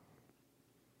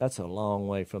 that's a long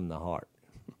way from the heart.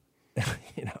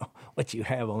 What you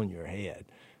have on your head.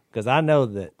 Because I know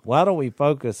that, why don't we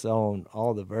focus on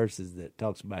all the verses that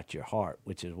talks about your heart,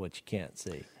 which is what you can't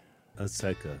see. Let's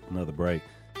take another break.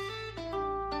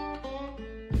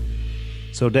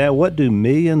 So, Dad, what do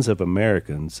millions of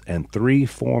Americans and 3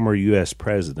 former U.S.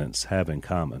 presidents have in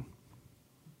common?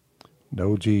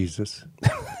 no Jesus.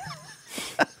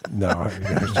 No.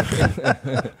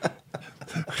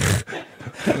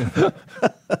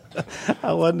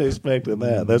 I wasn't expecting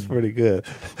that. That's pretty good.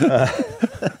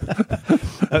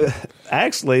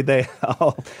 Actually, they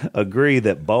all agree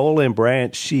that bowl and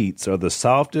branch sheets are the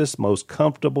softest, most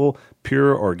comfortable,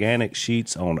 pure organic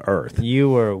sheets on earth.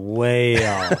 You were way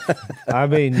off. I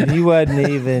mean, you wasn't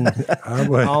even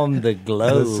on the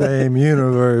globe. The same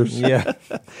universe. Yeah.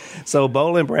 So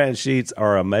bowl and branch sheets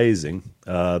are amazing.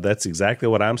 That's exactly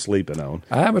what I'm sleeping on.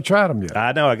 I haven't tried them yet.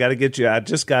 I know. I got to get you. I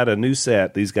just got a new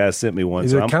set. These guys sent me one.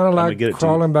 Is so it I'm kind of gonna like get it to you.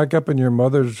 crawling back up in your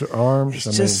mother's arms?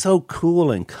 It's just so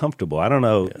cool and comfortable. I don't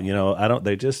know. I don't.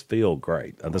 They just feel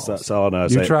great. That's all I know.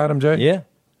 You tried them, Jay? Yeah.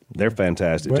 They're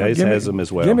fantastic. Well, Jase give me- has them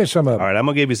as well. give me some of them. All right, I'm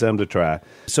going to give you some to try.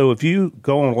 So if you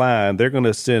go online, they're going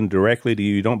to send directly to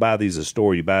you. You don't buy these at a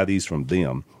store. You buy these from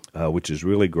them, which is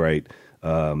really great.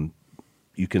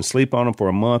 You can sleep on them for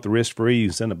a month risk-free. You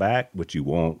can send it back, which you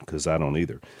won't because I don't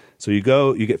either. So you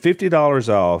get $50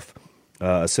 off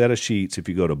a set of sheets if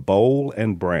you go to Boll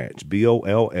and Branch,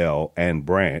 BOLL and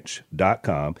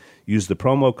branch.com. Use the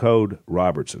promo code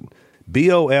Robertson.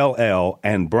 BOLL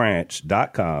and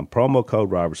branch.com, promo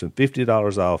code Robertson,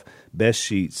 $50 off, best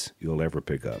sheets you'll ever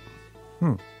pick up.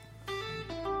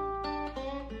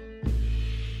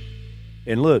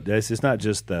 And look, it's not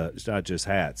just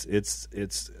hats.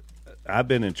 It's I've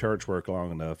been in church work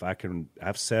long enough.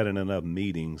 I've sat in enough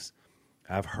meetings.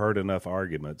 I've heard enough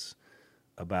arguments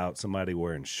about somebody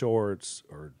wearing shorts,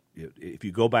 or if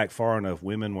you go back far enough,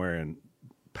 women wearing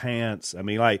pants. I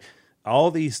mean, like,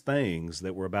 all these things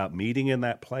that were about meeting in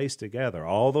that place together,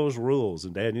 all those rules,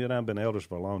 and Dad, you and I have been elders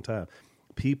for a long time,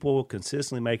 people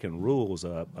consistently making rules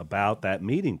up about that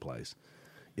meeting place.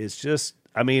 It's just,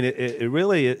 I mean, it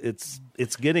really, it's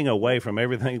getting away from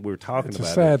everything we're talking about.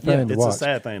 It's a sad thing to watch. It's a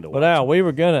sad thing to watch. But Al, we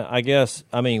were going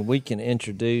to, we can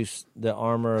introduce the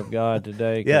armor of God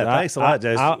today. Yeah, thanks a lot,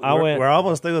 Jason. We're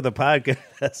almost through with the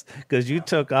podcast because you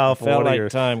took off. Felt like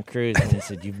Tom Cruise, and he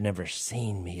said, "You've never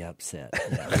seen me upset.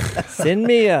 Send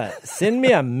me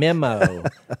a memo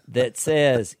that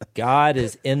says God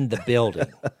is in the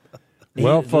building.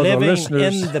 Well, for the living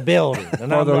listeners, in the building."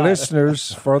 And I'm like,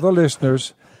 for the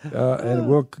listeners, and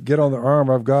we'll get on the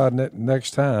armor of God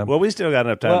next time. Well, we still got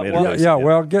enough time.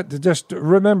 Just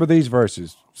remember these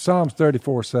verses. Psalms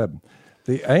 34:7.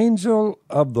 The angel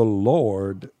of the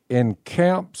Lord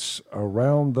encamps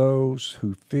around those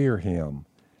who fear him,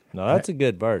 No, that's a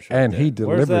good verse. Right and there. he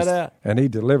delivers. Where's that at? And he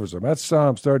delivers them. That's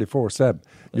Psalms 34:7.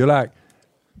 You're like,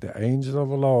 the angel of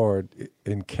the Lord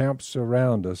encamps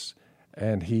around us,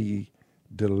 and he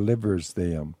delivers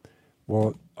them.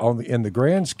 Well, in the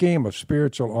grand scheme of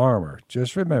spiritual armor,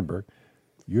 just remember,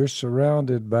 you're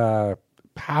surrounded by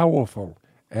powerful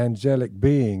angelic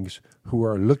beings who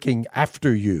are looking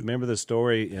after you. Remember the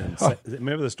story in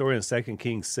 2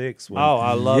 Kings 6? When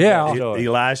I love that story.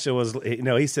 Elisha was,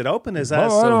 he said, "Open his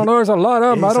eyes." I don't know. There's a lot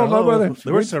of them. I don't know whether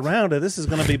we're surrounded. This is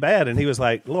going to be bad. And he was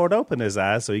like, "Lord, open his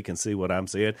eyes so he can see what I'm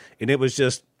seeing." And it was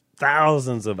just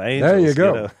thousands of angels. There you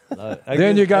go.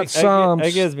 Then you got Psalms.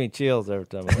 It gives me chills every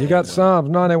time. You got Psalms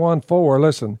 91:4.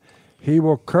 Listen, he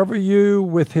will cover you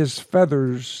with his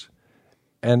feathers,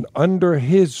 and under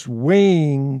his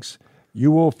wings you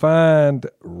will find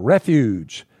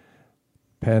refuge.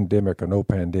 Pandemic or no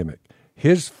pandemic,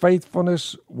 His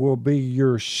faithfulness will be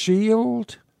your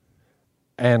shield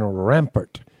and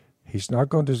rampart. He's not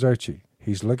going to desert you.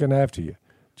 He's looking after you.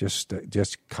 Just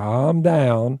calm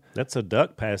down. That's a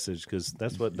duck passage because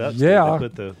that's what ducks Yeah. do. They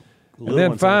put the And little then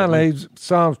ones on finally, the-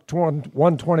 Psalms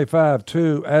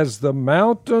 125:2, as the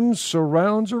mountains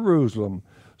surround Jerusalem,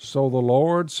 so the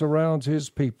Lord surrounds his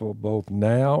people both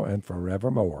now and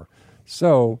forevermore.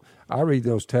 So I read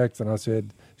those texts and I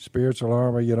said, spiritual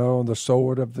armor, and the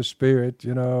sword of the Spirit,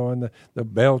 and the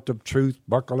belt of truth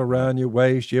buckle around your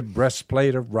waist, your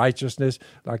breastplate of righteousness,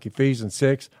 like Ephesians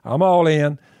 6. I'm all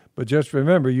in. But just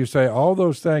remember, you say all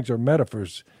those things are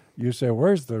metaphors. You say,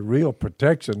 where's the real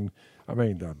protection? I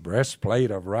mean, the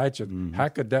breastplate of righteousness. Mm-hmm. How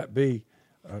could that be?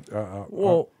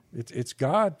 It's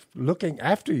God looking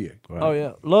after you. Right. Oh,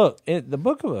 yeah. Look, the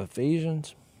book of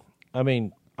Ephesians, I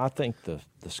mean, I think the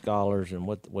scholars and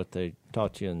what they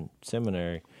taught you in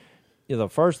seminary, the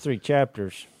first 3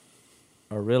 chapters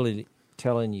are really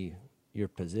telling you your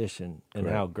position and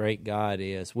how great God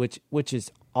is, which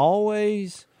is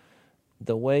always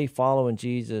the way following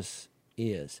Jesus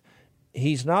is.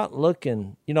 He's not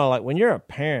looking, like when you're a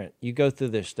parent, you go through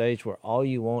this stage where all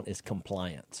you want is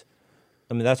compliance.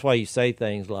 I mean, that's why you say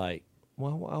things like,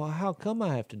 well, how come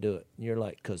I have to do it? And you're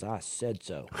like, because I said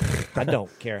so. I don't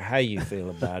care how you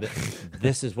feel about it.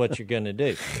 This is what you're going to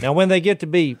do. Now, when they get to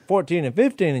be 14 and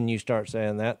 15 and you start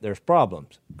saying that, there's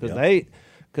problems.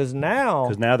 Because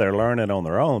now they're learning on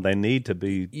their own. They need to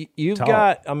be You've taught.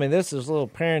 got, I mean, this is little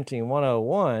parenting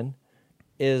 101,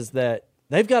 is that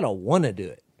they've got to want to do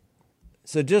it.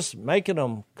 So just making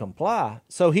them comply.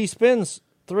 So he spends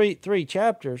three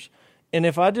chapters, and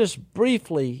if I just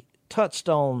briefly touched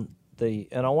on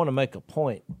and I want to make a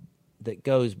point that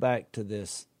goes back to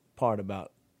this part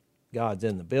about God's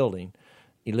in the building.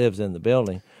 He lives in the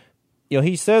building.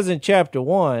 He says in chapter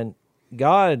 1,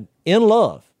 God, in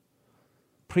love,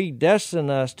 predestined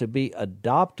us to be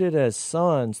adopted as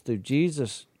sons through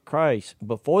Jesus Christ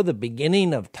before the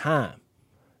beginning of time.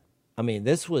 I mean,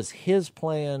 this was his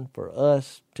plan for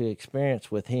us to experience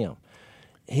with him.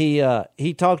 He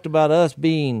talked about us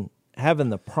having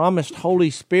the promised Holy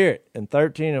Spirit in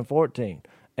 13 and 14,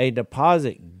 a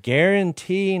deposit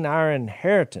guaranteeing our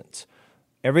inheritance.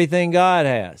 Everything God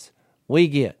has, we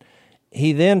get.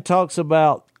 He then talks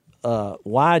about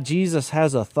why Jesus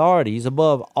has authority. He's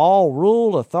above all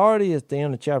rule, authority at the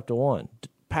end of chapter 1.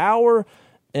 Power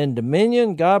and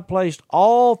dominion, God placed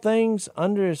all things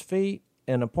under his feet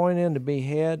and appointed him to be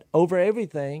head over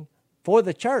everything for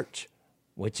the church,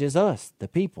 which is us, the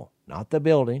people, not the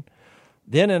building.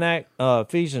 Then in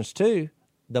Ephesians 2,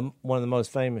 one of the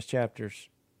most famous chapters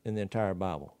in the entire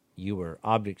Bible, you were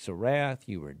objects of wrath,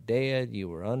 you were dead, you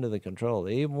were under the control of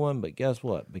the evil one, but guess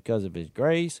what? Because of his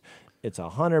grace, it's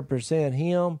 100%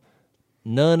 him,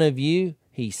 none of you.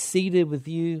 He's seated with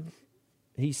you.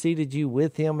 He seated you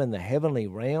with him in the heavenly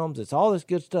realms. It's all this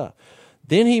good stuff.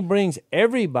 Then he brings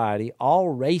everybody, all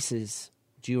races,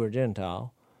 Jew or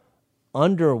Gentile,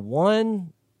 under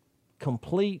one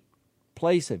complete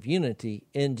place of unity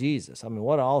in Jesus. I mean,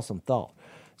 what an awesome thought.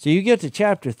 So you get to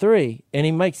chapter 3, and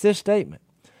he makes this statement,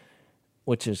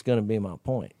 which is going to be my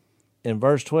point. In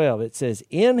verse 12, it says,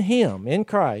 in him, in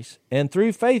Christ, and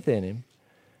through faith in him,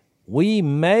 we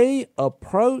may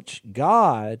approach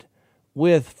God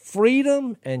with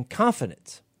freedom and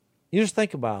confidence. You just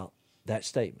think about that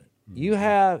statement.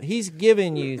 He's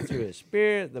given you through his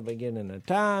Spirit at the beginning of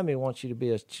time. He wants you to be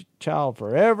a child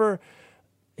forever.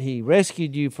 He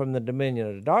rescued you from the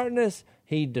dominion of darkness.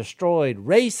 He destroyed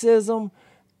racism.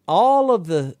 All of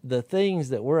the things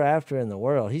that we're after in the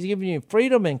world. He's giving you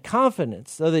freedom and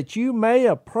confidence so that you may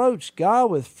approach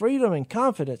God with freedom and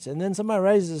confidence. And then somebody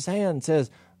raises his hand and says,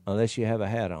 unless you have a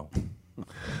hat on.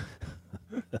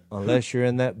 Unless you're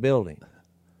in that building.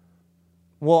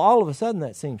 Well, all of a sudden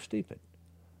that seems stupid.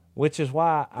 Which is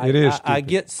why I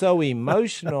get so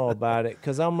emotional about it,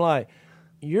 because I'm like,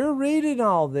 you're reading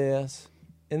all this,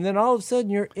 and then all of a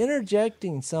sudden you're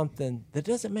interjecting something that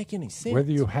doesn't make any sense.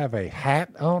 Whether you have a hat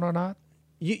on or not?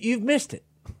 You've missed it.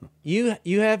 You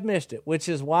have missed it, which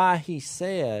is why he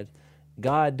said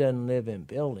God doesn't live in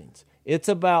buildings. It's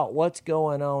about what's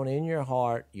going on in your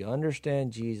heart. You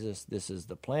understand Jesus. This is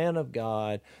the plan of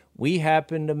God. We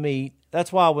happen to meet.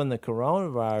 That's why when the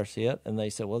coronavirus hit and they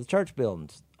said, well, the church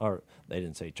buildings, or they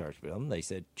didn't say church building, they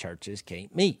said churches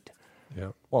can't meet.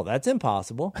 Yep. Well, that's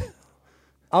impossible.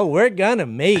 Oh, we're going to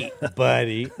meet,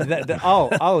 buddy. So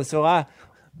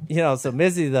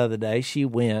Missy the other day, she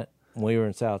went, when we were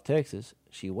in South Texas,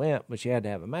 she went, but she had to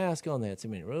have a mask on. They had so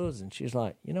many rules, and she's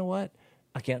like, you know what?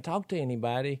 I can't talk to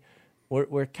anybody.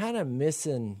 We're kind of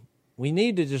missing We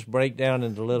need to just break down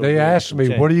into little. They asked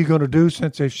me, "What are you going to do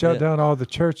since they've shut Yeah. down all the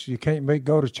churches? You can't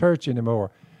go to church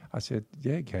anymore." I said,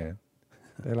 "Yeah, you can."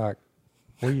 They're like,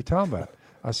 "What are you talking about?"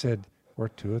 I said, "Where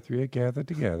 2 or 3 are gathered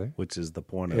together Which is the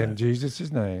point of in that.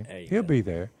 Jesus' name, There you He'll go. be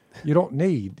there. You don't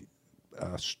need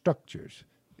structures.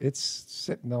 It's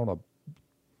sitting on a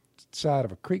side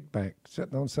of a creek bank,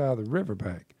 sitting on the side of the river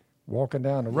bank, walking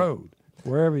down the road,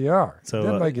 wherever you are. So, It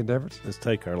doesn't make a difference." Let's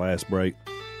take our last break.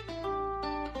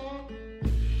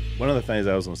 One of the things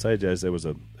I was going to say, Jase, there was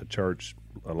a church,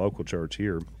 a local church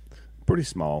here, pretty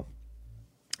small.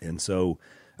 And so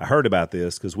I heard about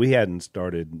this because we hadn't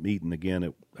started meeting again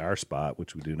at our spot,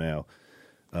 which we do now,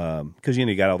 because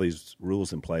you got all these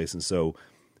rules in place. And so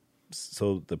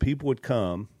the people would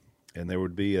come, and there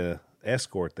would be a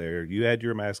escort there. You had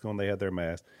your mask on, they had their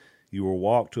mask. You were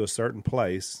walked to a certain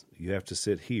place. You have to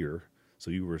sit here. So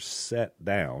you were set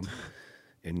down,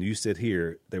 and you sit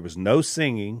here. There was no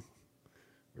singing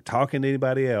or talking to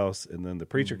anybody else, and then the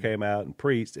preacher came out and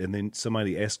preached, and then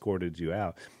somebody escorted you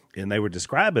out. And they were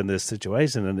describing this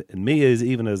situation, and me,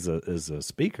 even as a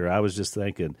speaker, I was just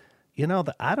thinking,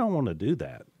 I don't want to do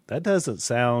that. That doesn't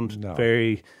sound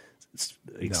very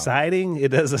exciting.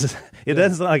 It doesn't. It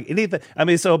doesn't sound like anything. I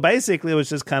mean, so basically, it was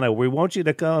just kind of, we want you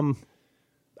to come,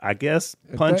 I guess,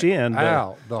 punch in. But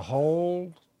Al, the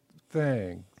whole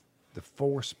thing, the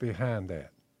force behind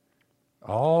that,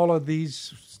 all of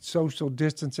these social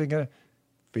distancing,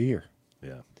 fear.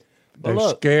 yeah. They're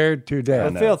look, scared to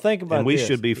death. But Phil, think about And we this.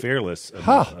 should be fearless.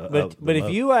 But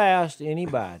if you asked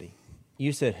anybody,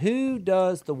 you said, who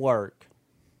does the work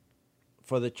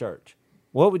for the church?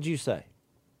 What would you say?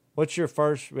 What's your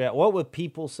first reaction? What would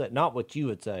people say? Not what you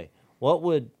would say. What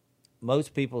would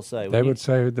most people say? They would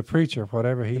say the preacher,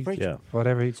 whatever he, preacher.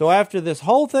 whatever he. So after this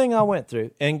whole thing I went through,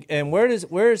 and where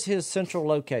is his central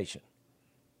location?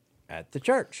 At the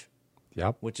church,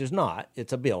 Yep. which is not.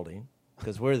 It's a building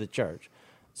because we're the church.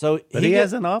 So But he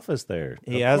has an office there.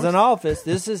 He has an office.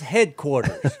 This is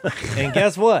headquarters. And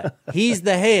guess what? He's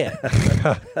the head.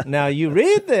 Now, you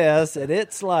read this, and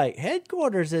it's like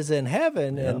headquarters is in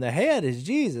heaven, and the head is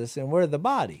Jesus, and we're the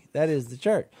body. That is the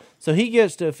church. So he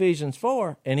gets to Ephesians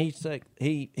 4, and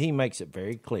he makes it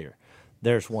very clear.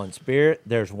 There's one Spirit,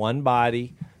 there's one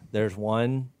body, there's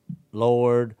one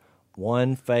Lord,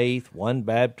 one faith, one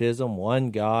baptism,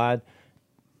 one God.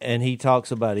 And he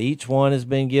talks about each one has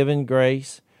been given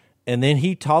grace. And then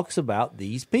he talks about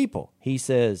these people. He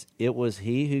says, it was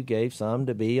he who gave some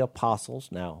to be apostles.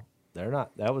 Now, they're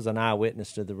not. That was an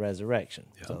eyewitness to the resurrection.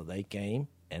 Yeah. So they came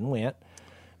and went.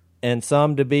 And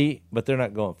some to be, but they're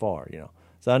not going far,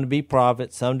 Some to be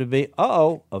prophets, some to be,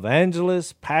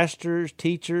 evangelists, pastors,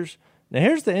 teachers. Now,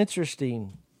 here's the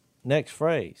interesting next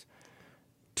phrase.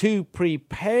 To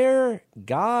prepare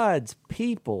God's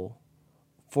people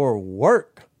for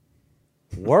works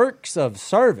of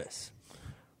service.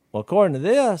 Well, according to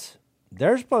this,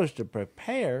 they're supposed to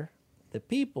prepare the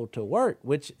people to work,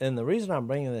 and the reason I'm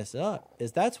bringing this up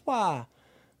is that's why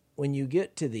when you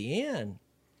get to the end,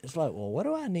 it's like, well, what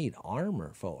do I need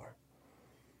armor for?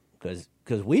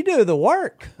 Because we do the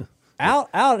work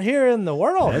out here in the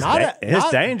world.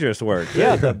 It's dangerous work.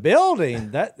 Yeah, the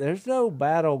building, there's no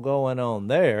battle going on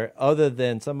there other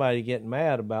than somebody getting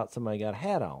mad about somebody got a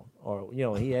hat on. Or,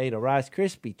 he ate a Rice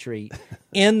Krispie treat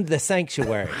in the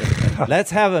sanctuary. Let's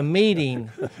have a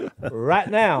meeting right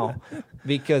now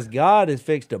because God is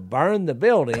fixed to burn the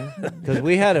building because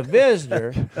we had a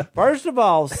visitor. First of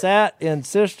all, sat in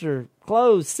Sister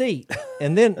Chloe's seat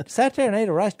and then sat there and ate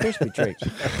a Rice Krispie treat.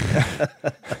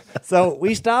 So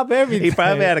we stop everything. He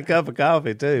probably had a cup of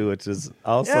coffee, too, which is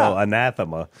also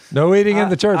anathema. No eating in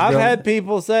the church I've building. had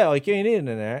people say, you can't eat it in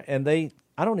there. And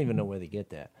I don't even know where they get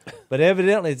that. But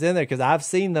evidently it's in there because I've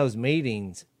seen those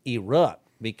meetings erupt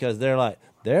because they're like,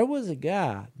 there was a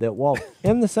guy that walked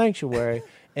in the sanctuary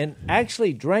and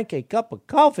actually drank a cup of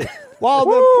coffee while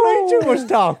the preacher was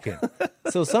talking.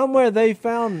 So somewhere they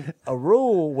found a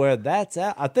rule where that's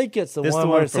out. I think it's the one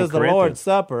where it says the Lord's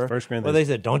Supper, where they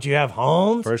said, don't you have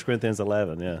homes? 1 Corinthians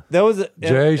 11, yeah. There was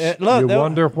Jase, you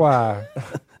wonder why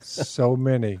so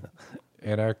many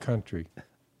in our country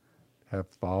have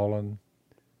fallen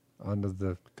under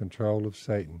the control of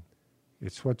Satan.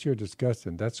 It's what you're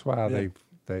discussing. That's why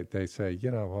they say,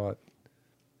 you know what,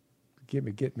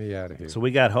 get me out of here. So we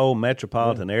got whole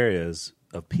metropolitan areas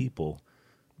of people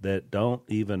that don't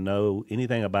even know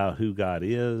anything about who God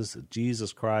is,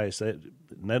 Jesus Christ,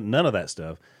 none of that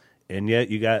stuff. And yet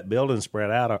you got buildings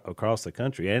spread out across the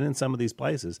country and in some of these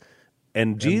places.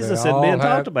 And Jesus had been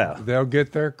talked about. They'll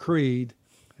get their creed,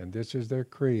 and this is their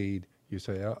creed. You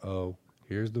say,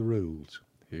 here's the rules.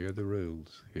 Here are the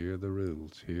rules. Here are the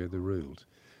rules. Here are the rules.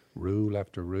 Rule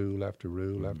after rule after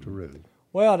rule after rule.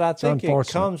 Well, I think it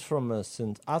unfortunate. comes from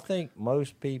I think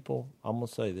most people, I'm going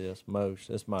to say this,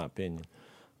 that's my opinion,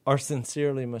 are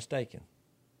sincerely mistaken.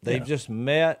 They've just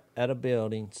met at a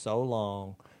building so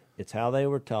long. It's how they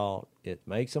were taught. It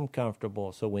makes them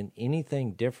comfortable. So when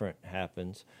anything different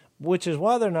happens, which is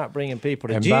why they're not bringing people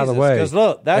to And Jesus. by the way, because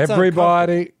look, that's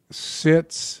everybody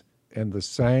sits in the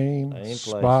same place.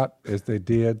 spot as they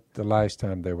did the last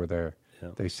time they were there. Yeah.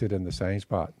 They sit in the same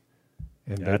spot.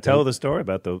 And I told the story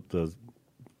about the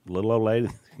little old lady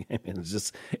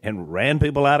and ran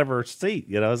people out of her seat.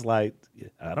 You know, it's like,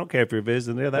 I don't care if you're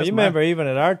visiting there. That's you remember even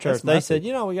at our church, they said,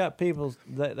 seat. we got people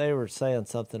that they were saying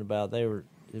something about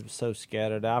it was so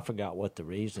scattered. I forgot what the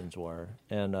reasons were.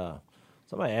 And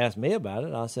somebody asked me about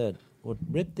it. I said, well,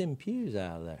 rip them pews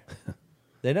out of there.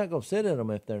 They're not going to sit in them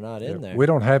if they're not in there. We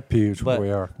don't have pews where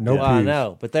we are. No pews. I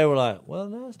know. But they were like, well,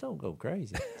 no, just don't go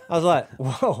crazy. I was like,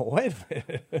 whoa, wait a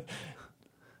minute.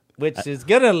 Which is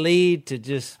going to lead to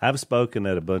just... I've spoken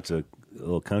at a bunch of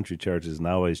little country churches, and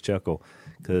I always chuckle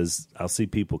because I'll see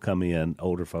people come in,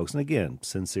 older folks, and again,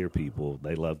 sincere people,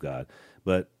 they love God,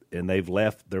 and they've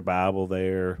left their Bible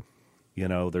there,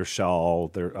 their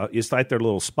shawl, it's like their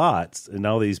little spots in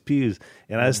all these pews.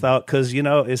 And I just thought, because,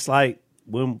 it's like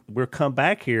when we're come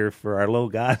back here for our little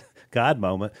God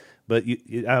moment, but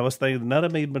I was thinking none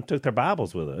of them even took their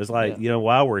Bibles with us. It's like,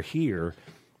 while we're here,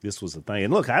 this was the thing.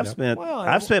 And look, I've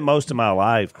spent most of my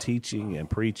life teaching and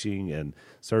preaching and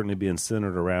certainly being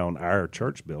centered around our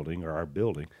church building or our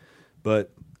building.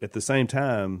 But at the same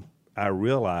time, I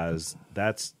realized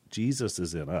that's Jesus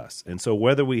is in us. And so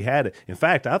whether we had it, in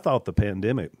fact, I thought the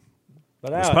pandemic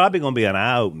was probably going to be an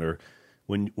eye-opener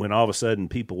when all of a sudden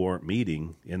people weren't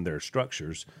meeting in their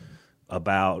structures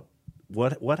about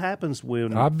what happens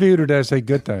when... I viewed it as a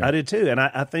good thing. I did too. And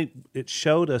I think it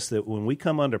showed us that when we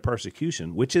come under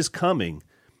persecution, which is coming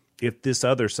if this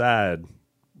other side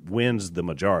wins the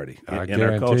majority in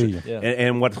our culture. You. Yeah.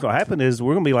 And what's going to happen is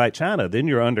we're going to be like China. Then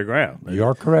you're underground.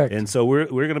 You're correct. And so we're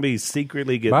going to be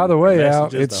secretly getting... By the way, Al,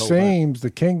 the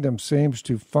the kingdom seems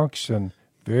to function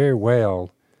very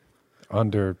well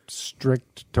under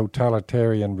strict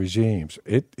totalitarian regimes.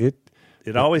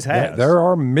 It always has. There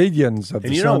are millions of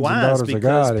the sons and daughters of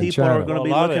God in people China. are going to be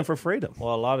looking for freedom.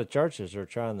 Well, a lot of churches are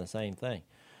trying the same thing.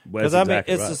 Because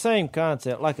it's the same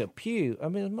concept. Like a pew, it's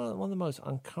one of the most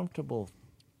uncomfortable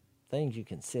things you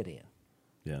can sit in.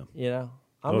 Yeah.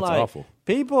 I'm it's like, awful.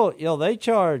 People, they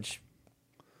charge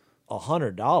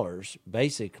 $100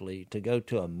 basically to go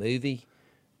to a movie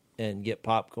and get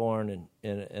popcorn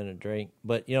and a drink.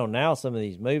 But, now some of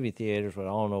these movie theaters, I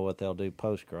don't know what they'll do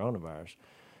post-coronavirus.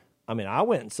 I mean, I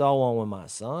went and saw one with my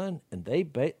son, and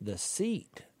the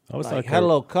seat had a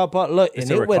little cup up,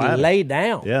 and it would lay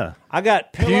down. Yeah, I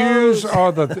got pillows.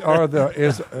 Pews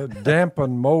is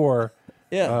dampen more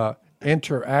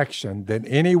interaction than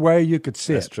any way you could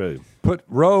sit. That's true. Put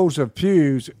rows of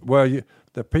pews where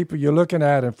the people you're looking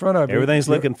at in front of you. Everything's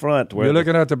looking front. You're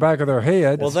looking at the back of their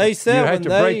head. Well, they said you had to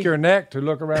break your neck to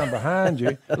look around behind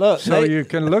you, you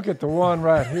can look at the one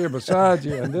right here beside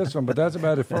you and this one. But that's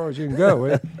about as far as you can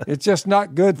go. It's just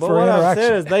not good for what interaction. I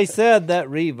said is they said that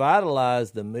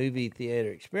revitalized the movie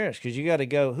theater experience because you got to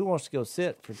go. Who wants to go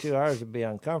sit for 2 hours and be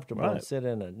uncomfortable and sit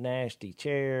in a nasty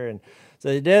chair? And so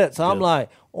they did it. So I'm like,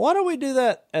 why don't we do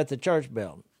that at the church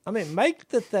building? I mean, make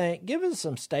the thing. Give us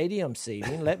some stadium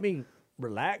seating. Let me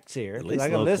relax here because I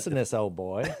can listen to this old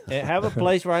boy and have a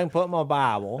place where I can put my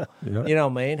Bible. Yeah. You know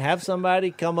what I mean? Have somebody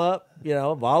come up,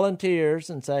 volunteers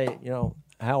and say,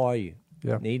 how are you?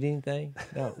 Yeah. Need anything?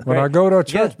 No. When I go to a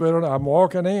church building, I'm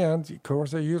walking in. Of course,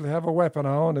 they usually have a weapon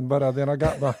on, but then I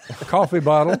got my coffee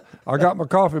bottle.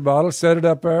 Set it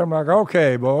up there. I'm like,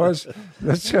 okay, boys,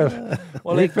 let's just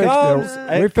we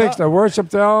fixed to worship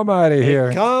the Almighty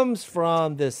here. It comes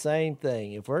from the same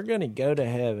thing. If we're going to go to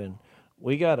heaven,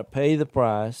 we got to pay the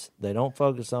price. They don't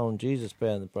focus on Jesus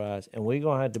paying the price, and we're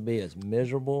going to have to be as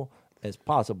miserable as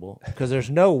possible because there's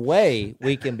no way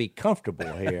we can be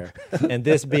comfortable here and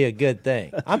this be a good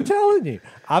thing. I'm telling you,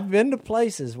 I've been to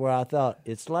places where I thought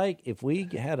it's like if we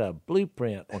had a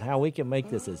blueprint on how we can make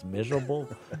this as miserable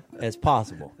as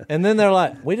possible. And then they're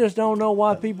like, we just don't know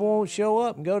why people won't show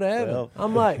up and go to heaven. Well,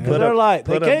 I'm like, because they're like,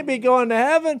 they can't be going to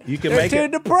heaven. They're too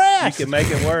depressed. You can make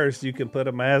it worse. You can put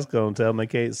a mask on, tell them they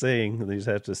can't sing, and they just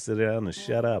have to sit down and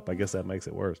shut up. I guess that makes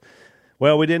it worse.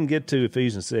 Well, we didn't get to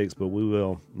Ephesians 6, but we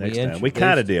will next time. We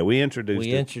kind of did. We introduced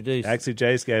it. Actually,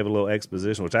 Jase gave a little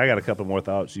exposition, which I got a couple more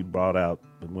thoughts you brought out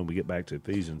when we get back to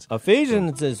Ephesians.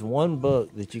 Ephesians is one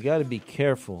book that you got to be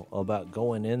careful about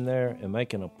going in there and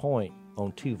making a point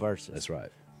on 2 verses. That's right.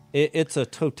 It's a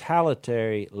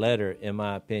totalitarian letter, in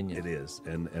my opinion. It is,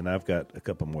 and I've got a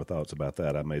couple more thoughts about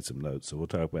that. I made some notes, so we'll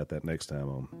talk about that next time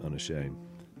on Unashamed.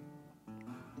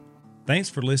 Thanks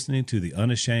for listening to the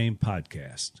Unashamed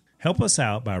podcast. Help us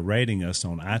out by rating us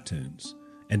on iTunes.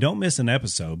 And don't miss an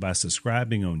episode by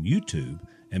subscribing on YouTube,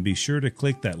 and be sure to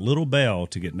click that little bell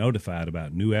to get notified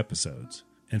about new episodes.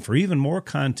 And for even more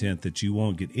content that you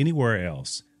won't get anywhere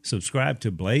else, subscribe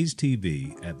to Blaze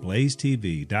TV at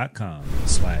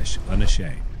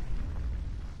blazetv.com/unashamed.